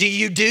work? Do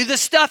you do the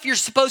stuff you're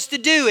supposed to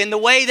do in the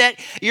way that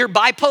your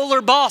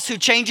bipolar boss who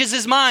changes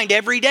his mind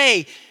every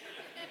day?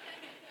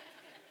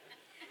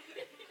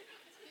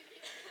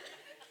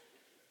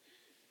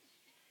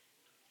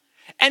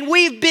 And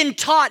we've been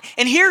taught,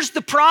 and here's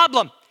the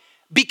problem.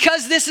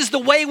 Because this is the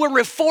way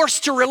we're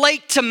forced to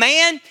relate to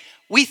man,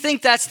 we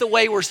think that's the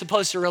way we're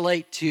supposed to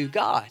relate to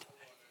God.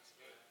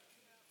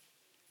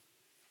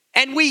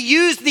 And we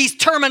use these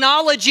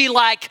terminology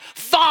like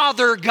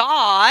Father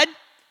God,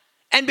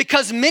 and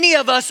because many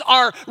of us,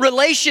 our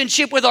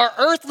relationship with our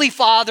earthly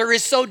father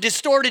is so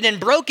distorted and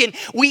broken,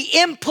 we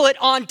input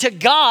onto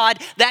God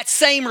that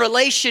same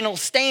relational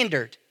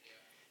standard.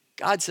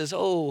 God says,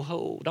 oh,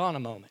 hold on a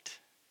moment.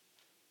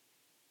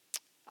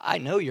 I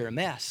know you're a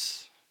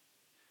mess,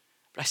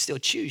 but I still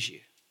choose you.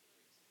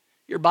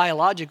 Your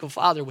biological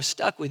father was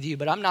stuck with you,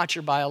 but I'm not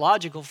your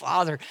biological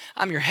father.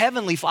 I'm your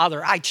heavenly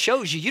father. I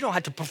chose you. You don't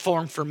have to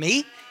perform for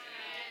me.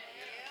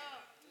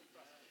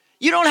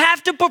 You don't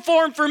have to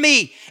perform for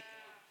me.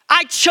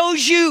 I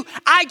chose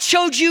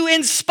you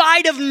in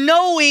spite of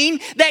knowing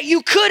that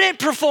you couldn't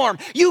perform.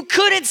 You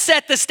couldn't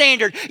set the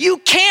standard. You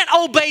can't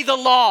obey the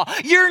law.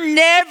 You're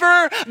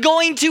never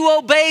going to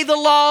obey the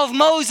law of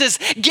Moses.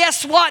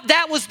 Guess what?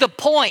 That was the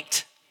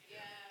point.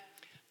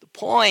 The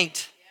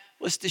point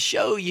was to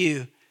show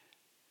you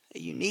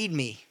that you need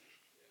me.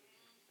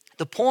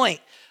 The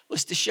point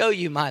was to show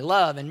you my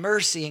love and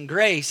mercy and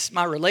grace.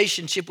 My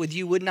relationship with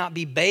you would not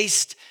be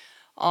based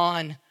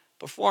on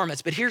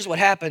performance. But here's what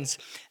happens.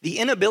 The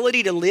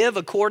inability to live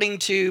according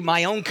to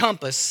my own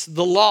compass,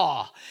 the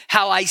law,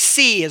 how I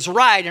see is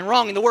right and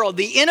wrong in the world.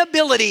 The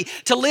inability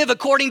to live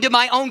according to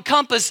my own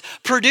compass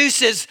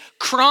produces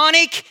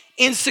chronic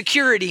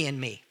insecurity in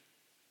me.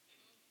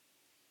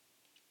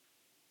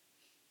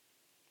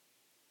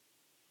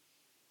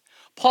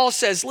 Paul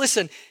says,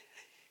 listen,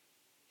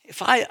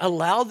 if I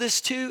allow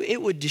this to,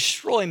 it would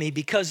destroy me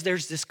because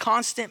there's this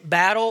constant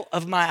battle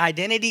of my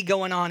identity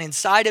going on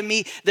inside of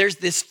me. There's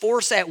this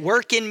force at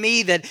work in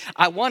me that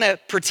I want to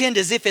pretend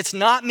as if it's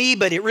not me,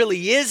 but it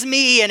really is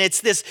me. And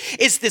it's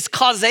this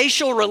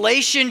causal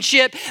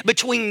relationship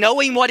between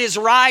knowing what is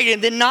right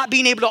and then not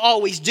being able to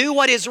always do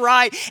what is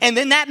right. And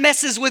then that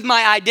messes with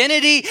my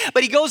identity.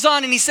 But he goes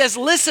on and he says,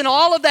 listen,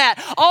 all of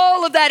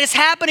that is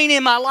happening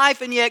in my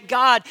life, and yet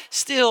God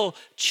still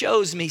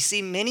chose me.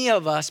 See, many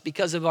of us,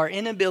 because of our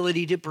inability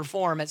to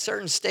perform at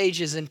certain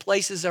stages and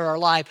places of our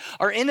life,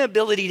 our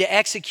inability to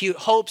execute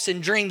hopes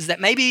and dreams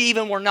that maybe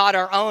even were not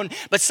our own,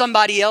 but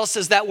somebody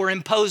else's that were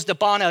imposed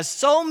upon us.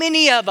 So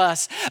many of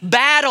us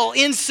battle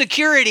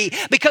insecurity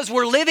because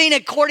we're living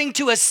according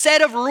to a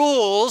set of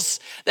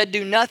rules that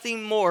do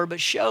nothing more but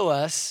show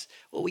us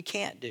what we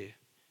can't do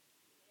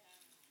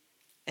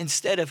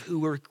instead of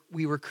who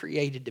we were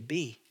created to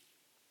be.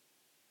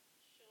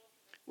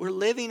 We're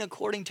living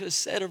according to a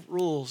set of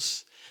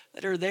rules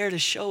that are there to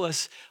show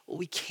us what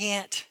we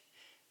can't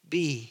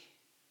be.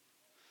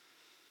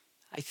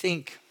 I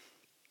think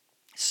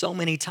so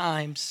many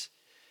times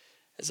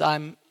as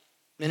I'm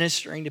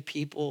ministering to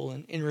people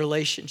and in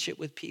relationship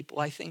with people,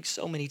 I think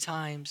so many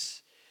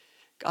times,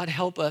 God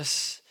help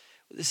us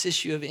with this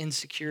issue of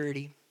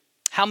insecurity.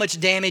 How much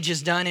damage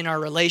is done in our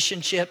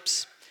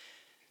relationships,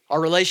 our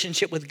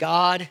relationship with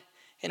God,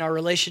 in our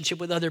relationship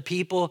with other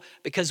people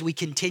because we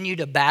continue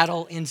to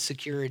battle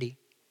insecurity.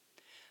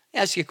 Let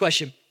me ask you a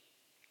question.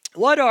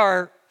 What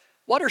are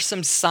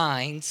some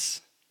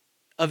signs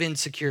of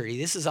insecurity?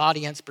 This is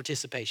audience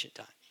participation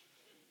time.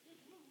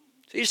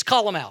 So you just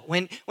call them out.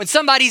 When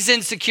somebody's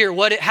insecure,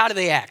 how do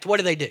they act? What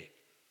do they do?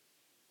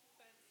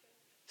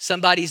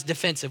 Somebody's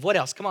defensive. What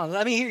else? Come on,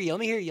 let me hear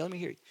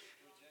you.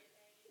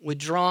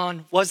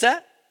 Withdrawn. What's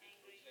that?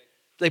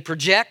 They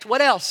project.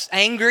 What else?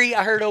 Angry,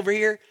 I heard over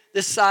here.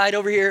 This side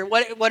over here.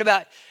 What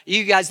about,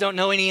 you guys don't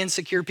know any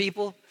insecure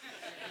people?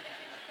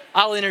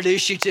 I'll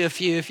introduce you to a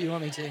few if you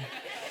want me to.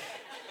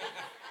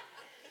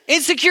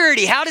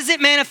 Insecurity, how does it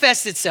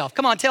manifest itself?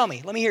 Come on, tell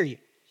me. Let me hear you.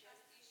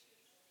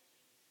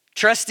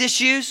 Trust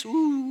issues?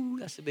 Ooh,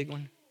 that's a big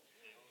one.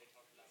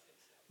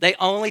 They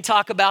only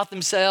talk about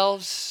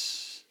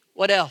themselves.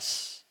 What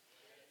else?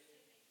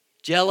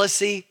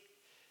 Jealousy.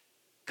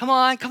 Come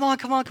on.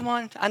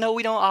 I know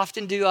we don't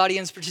often do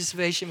audience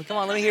participation, but come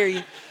on, let me hear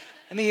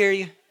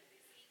you.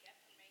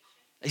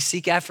 They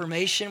seek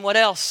affirmation. What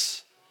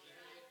else?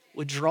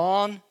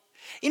 Withdrawn.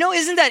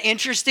 Isn't that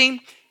interesting?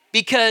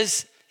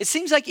 Because it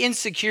seems like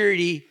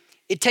insecurity,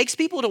 it takes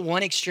people to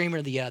one extreme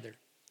or the other.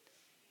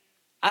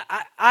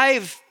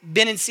 I've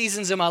been in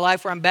seasons of my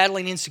life where I'm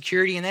battling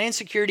insecurity, and that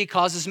insecurity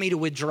causes me to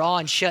withdraw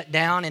and shut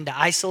down and to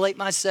isolate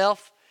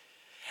myself.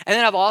 And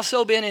then I've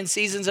also been in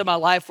seasons of my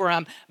life where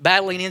I'm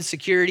battling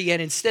insecurity,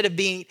 and instead of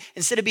being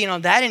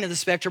on that end of the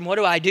spectrum, what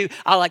do?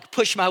 I like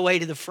push my way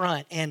to the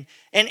front. And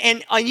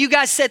you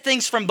guys said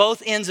things from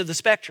both ends of the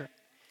spectrum.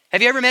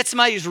 Have you ever met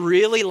somebody who's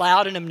really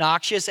loud and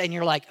obnoxious and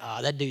you're like,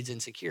 oh, that dude's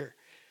insecure?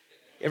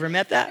 You ever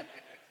met that?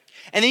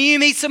 And then you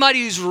meet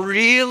somebody who's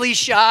really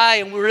shy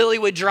and really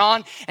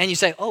withdrawn and you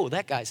say, oh,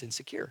 that guy's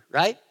insecure,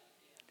 right?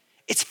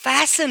 It's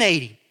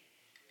fascinating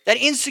that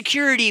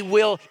insecurity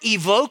will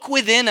evoke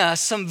within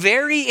us some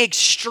very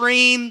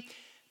extreme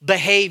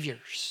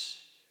behaviors.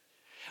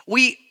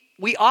 We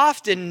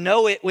often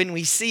know it when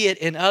we see it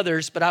in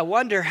others, but I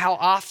wonder how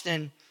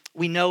often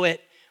we know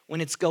it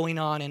when it's going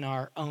on in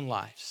our own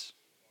lives.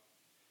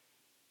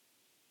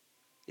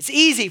 It's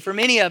easy for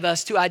many of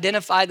us to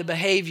identify the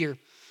behavior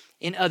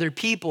in other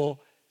people,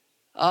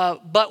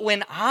 but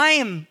when I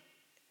am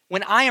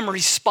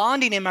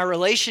responding in my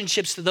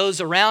relationships to those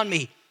around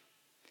me,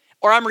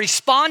 or I'm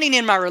responding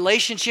in my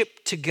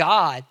relationship to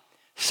God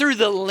through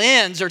the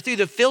lens or through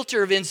the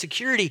filter of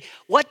insecurity,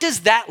 what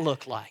does that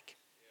look like?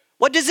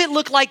 What does it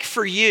look like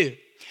for you?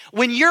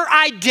 When your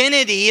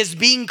identity is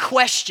being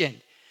questioned,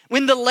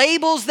 when the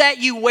labels that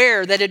you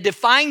wear that have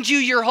defined you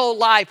your whole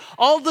life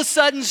all of a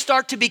sudden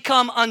start to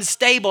become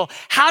unstable,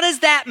 how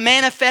does that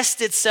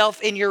manifest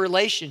itself in your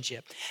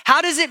relationship?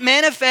 How does it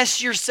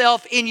manifest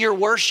yourself in your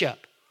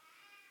worship?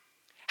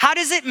 How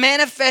does it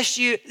manifest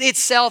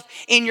itself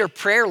in your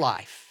prayer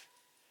life?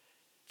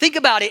 Think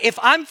about it. If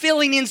I'm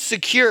feeling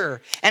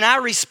insecure and I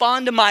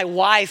respond to my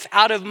wife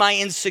out of my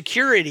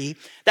insecurity,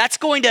 that's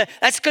going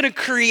to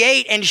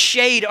create and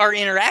shade our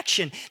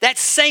interaction. That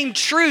same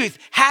truth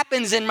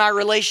happens in my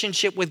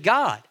relationship with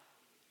God.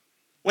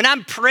 When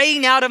I'm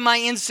praying out of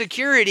my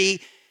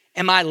insecurity,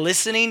 am I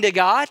listening to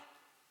God?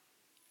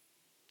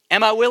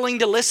 Am I willing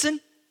to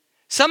listen?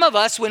 Some of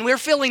us, when we're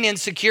feeling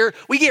insecure,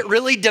 we get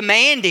really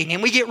demanding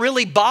and we get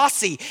really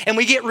bossy and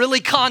we get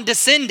really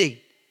condescending.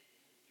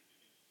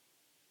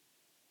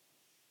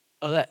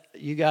 Oh,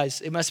 you guys,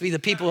 it must be the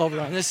people over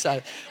on this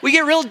side. We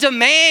get real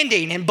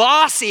demanding and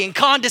bossy and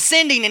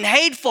condescending and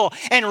hateful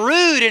and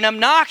rude and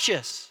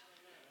obnoxious.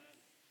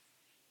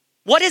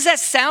 What does that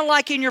sound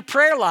like in your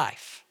prayer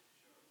life?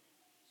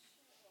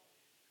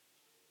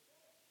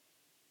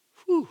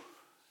 Whew.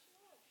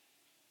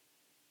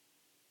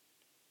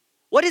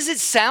 What does it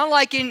sound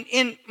like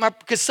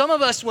because some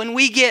of us, when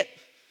we're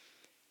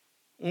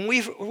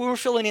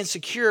feeling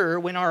insecure,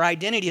 when our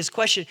identity is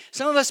questioned,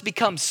 some of us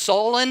become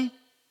sullen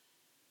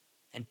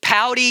and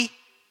pouty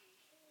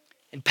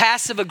and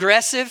passive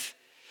aggressive.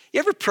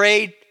 You ever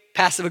prayed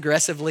passive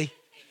aggressively?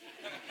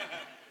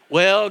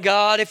 Well,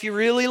 God, if you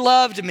really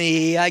loved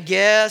me, I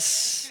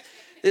guess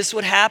this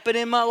would happen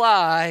in my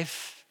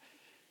life.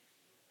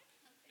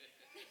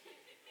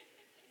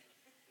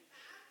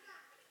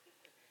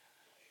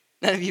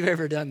 None of you have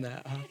ever done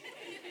that, huh?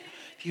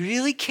 If you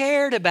really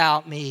cared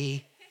about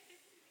me,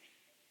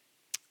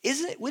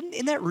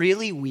 isn't that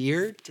really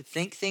weird to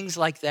think things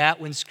like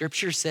that when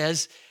Scripture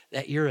says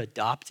that you're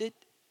adopted?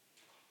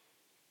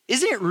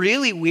 Isn't it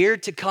really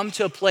weird to come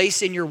to a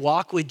place in your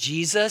walk with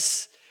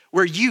Jesus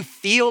where you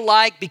feel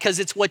like, because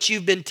it's what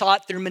you've been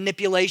taught through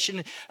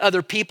manipulation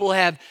other people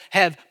have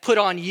put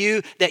on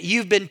you, that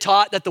you've been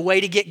taught that the way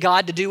to get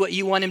God to do what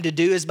you want him to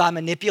do is by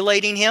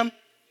manipulating him?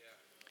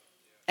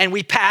 And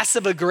we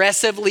passive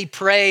aggressively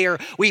pray, or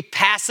we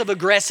passive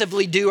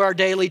aggressively do our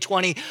daily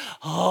 20.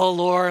 Oh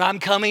Lord, I'm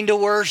coming to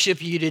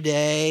worship you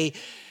today.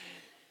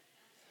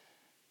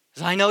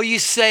 I know you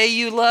say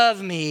you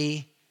love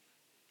me.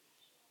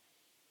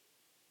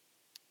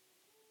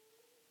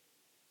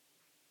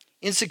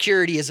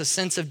 Insecurity is a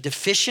sense of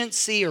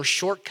deficiency or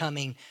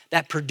shortcoming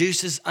that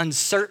produces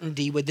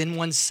uncertainty within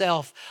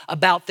oneself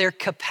about their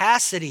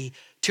capacity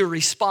to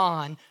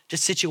respond to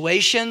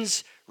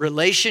situations,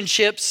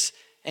 relationships,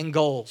 and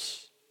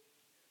goals.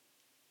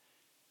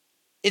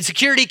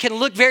 Insecurity can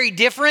look very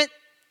different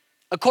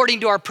according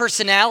to our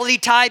personality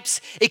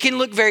types. It can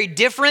look very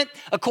different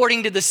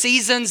according to the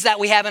seasons that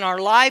we have in our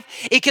life.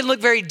 It can look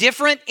very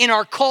different in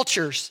our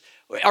cultures.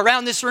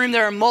 Around this room,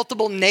 there are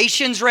multiple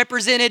nations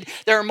represented.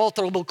 There are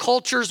multiple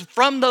cultures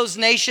from those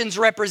nations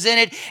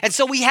represented. And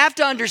so we have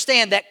to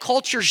understand that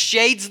culture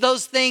shades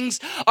those things.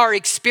 Our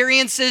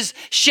experiences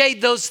shade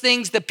those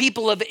things. The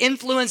people have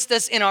influenced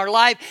us in our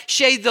life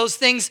shade those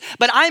things.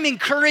 But I'm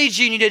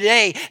encouraging you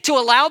today to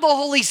allow the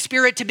Holy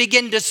Spirit to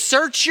begin to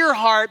search your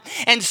heart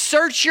and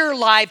search your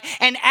life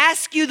and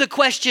ask you the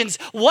questions,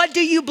 what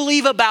do you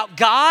believe about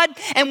God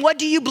and what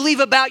do you believe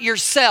about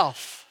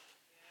yourself?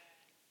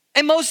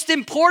 And most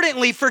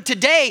importantly for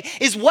today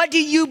is, what do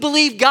you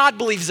believe God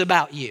believes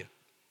about you?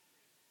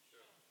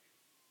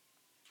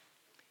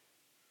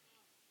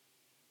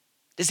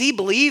 Does he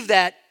believe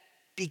that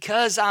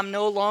because I'm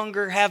no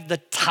longer have the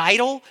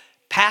title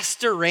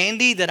Pastor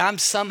Randy that I'm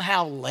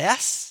somehow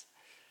less?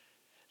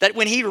 That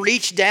when he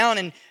reached down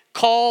and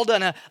called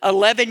an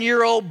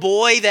 11-year-old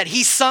boy that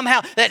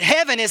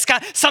heaven is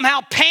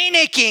somehow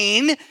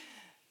panicking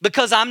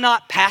because I'm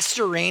not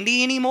Pastor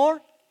Randy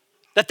anymore?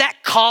 That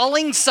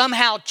calling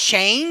somehow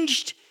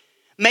changed?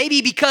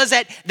 Maybe because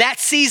at that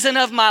season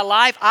of my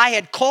life, I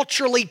had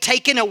culturally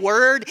taken a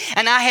word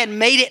and I had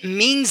made it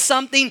mean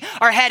something,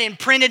 or had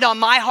imprinted on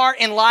my heart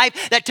and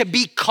life that to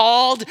be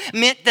called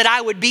meant that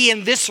I would be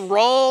in this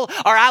role,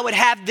 or I would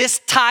have this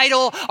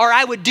title, or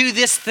I would do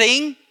this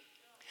thing.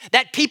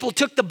 That people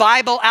took the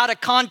Bible out of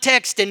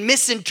context and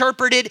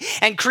misinterpreted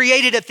and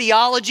created a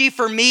theology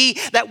for me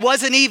that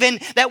wasn't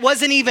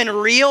even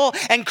real,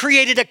 and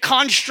created a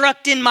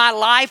construct in my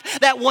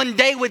life that one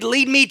day would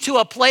lead me to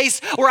a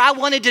place where I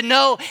wanted to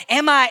know,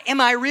 am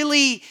I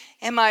really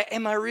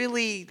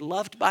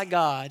loved by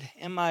God?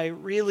 Am I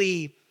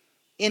really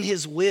in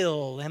his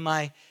will?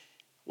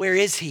 Where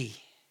is he?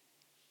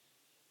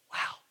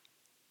 Wow.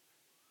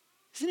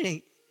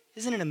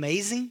 Isn't it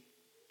amazing?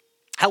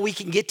 How we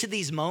can get to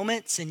these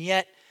moments, and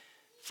yet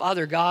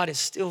Father God is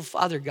still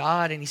Father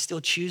God, and he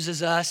still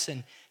chooses us,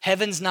 and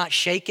heaven's not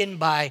shaken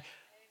by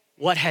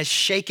what has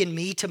shaken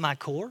me to my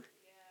core.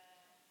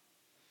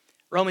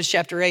 Romans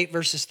chapter 8,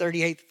 verses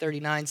 38 to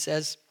 39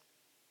 says,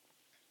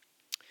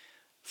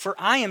 "For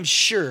I am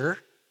sure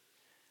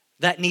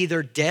that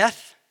neither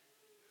death,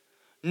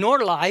 nor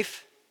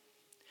life,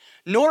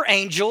 nor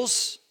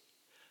angels,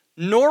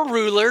 nor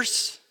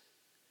rulers,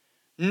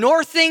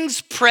 nor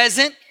things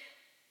present,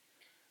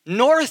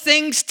 nor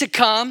things to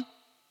come,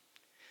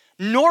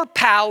 nor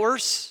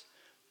powers,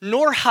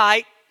 nor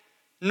height,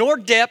 nor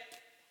depth,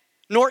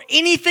 nor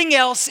anything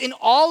else in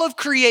all of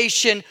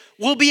creation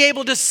will be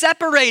able to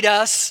separate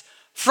us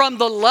from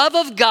the love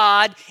of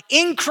God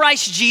in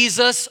Christ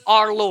Jesus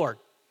our Lord."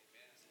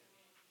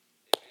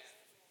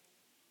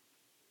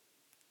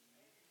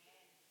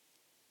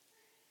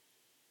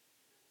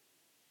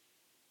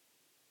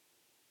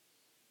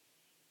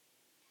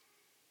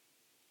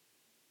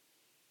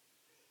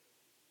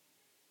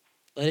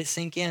 Let it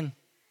sink in.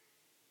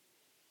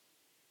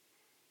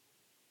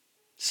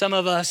 Some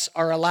of us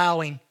are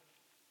allowing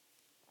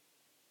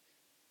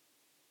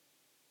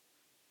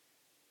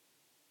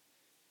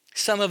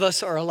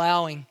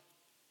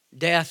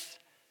death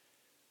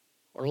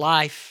or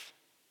life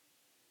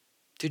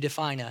to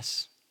define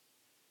us.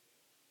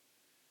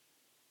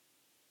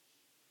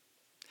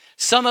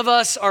 Some of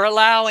us are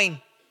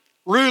allowing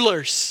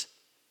rulers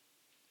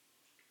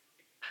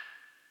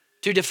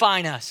to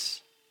define us.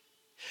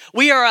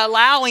 We are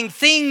allowing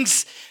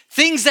things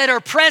that are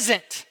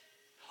present,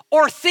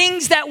 or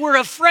things that we're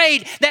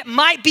afraid that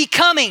might be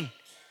coming,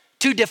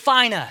 to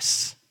define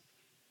us.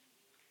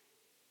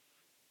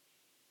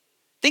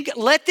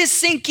 Let this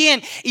sink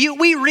in.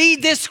 We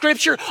read this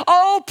scripture,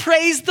 oh,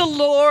 praise the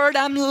Lord,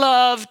 I'm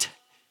loved.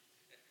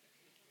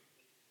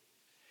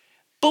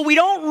 But we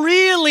don't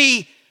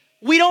really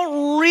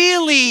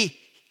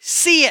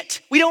see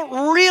it. We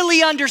don't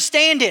really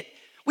understand it.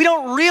 We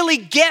don't really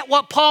get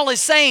what Paul is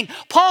saying.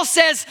 Paul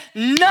says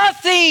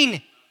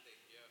nothing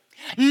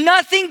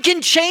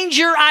can change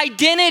your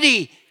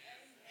identity.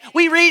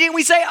 We read it and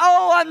we say,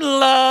 oh, I'm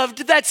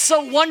loved. That's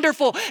so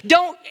wonderful.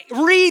 Don't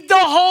read the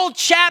whole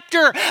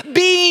chapter.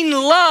 Being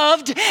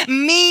loved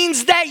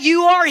means that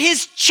you are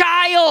his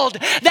child,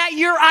 that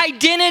your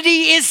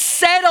identity is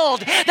settled,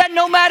 that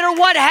no matter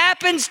what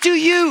happens to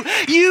you,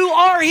 you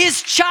are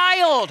his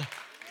child.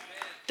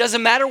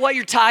 Doesn't matter what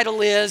your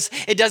title is.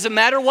 It doesn't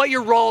matter what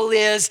your role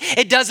is.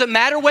 It doesn't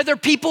matter whether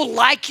people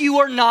like you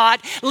or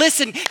not.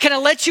 Listen, can I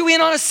let you in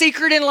on a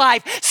secret in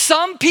life?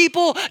 Some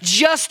people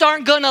just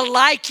aren't gonna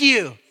like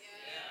you.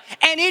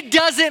 And it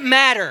doesn't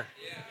matter.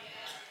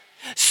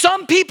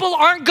 Some people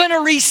aren't going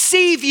to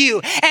receive you,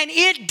 and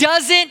it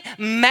doesn't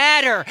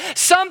matter.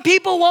 Some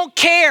people won't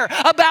care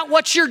about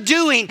what you're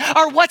doing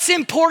or what's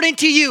important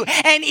to you,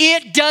 and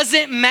it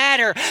doesn't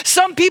matter.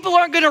 Some people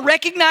aren't going to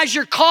recognize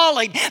your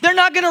calling. They're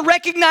not going to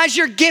recognize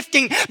your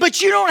gifting,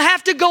 but you don't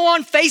have to go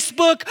on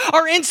Facebook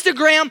or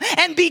Instagram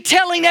and be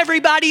telling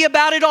everybody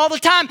about it all the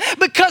time,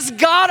 because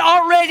God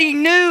already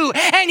knew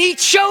and he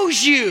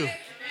chose you.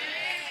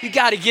 You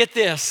got to get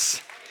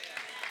this.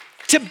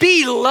 To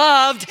be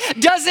loved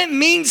doesn't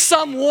mean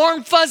some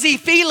warm, fuzzy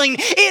feeling.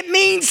 It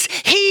means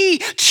he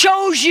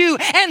chose you,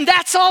 and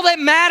that's all that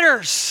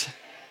matters.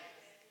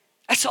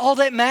 That's all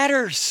that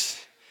matters.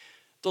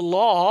 The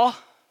law,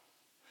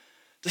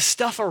 the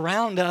stuff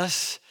around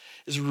us,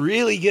 is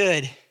really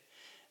good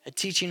at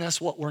teaching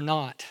us what we're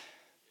not.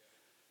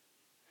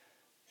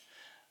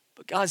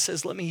 But God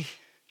says, let me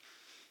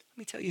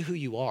tell you who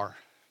you are.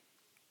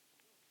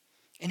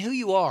 And who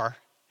you are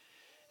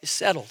is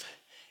settled.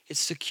 It's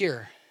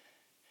secure.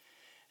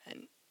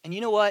 And you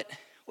know what?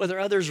 Whether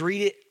others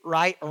read it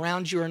right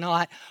around you or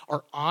not,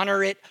 or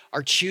honor it,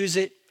 or choose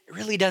it, it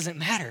really doesn't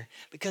matter,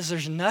 because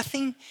there's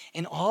nothing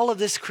in all of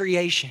this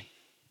creation,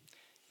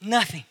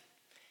 nothing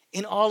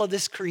in all of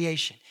this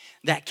creation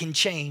that can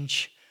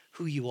change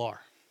who you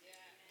are.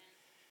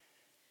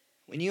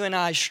 When you and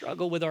I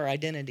struggle with our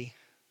identity,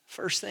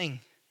 first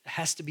thing that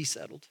has to be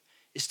settled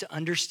is to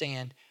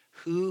understand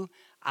who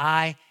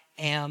I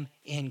am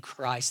in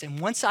Christ. And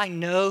once I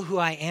know who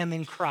I am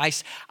in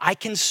Christ, I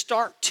can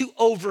start to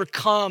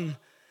overcome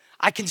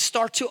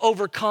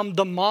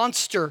the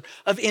monster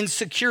of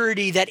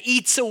insecurity that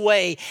eats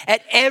away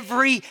at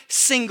every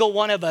single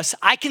one of us.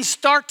 I can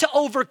start to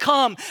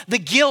overcome the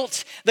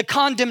guilt, the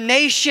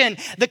condemnation,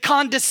 the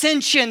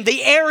condescension,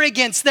 the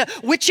arrogance,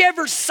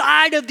 whichever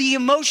side of the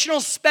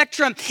emotional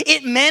spectrum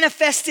it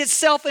manifests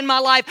itself in my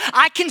life.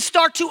 I can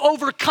start to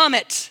overcome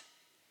it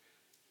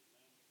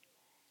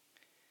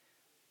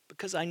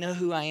because I know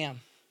who I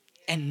am,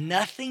 and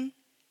nothing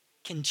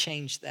can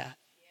change that.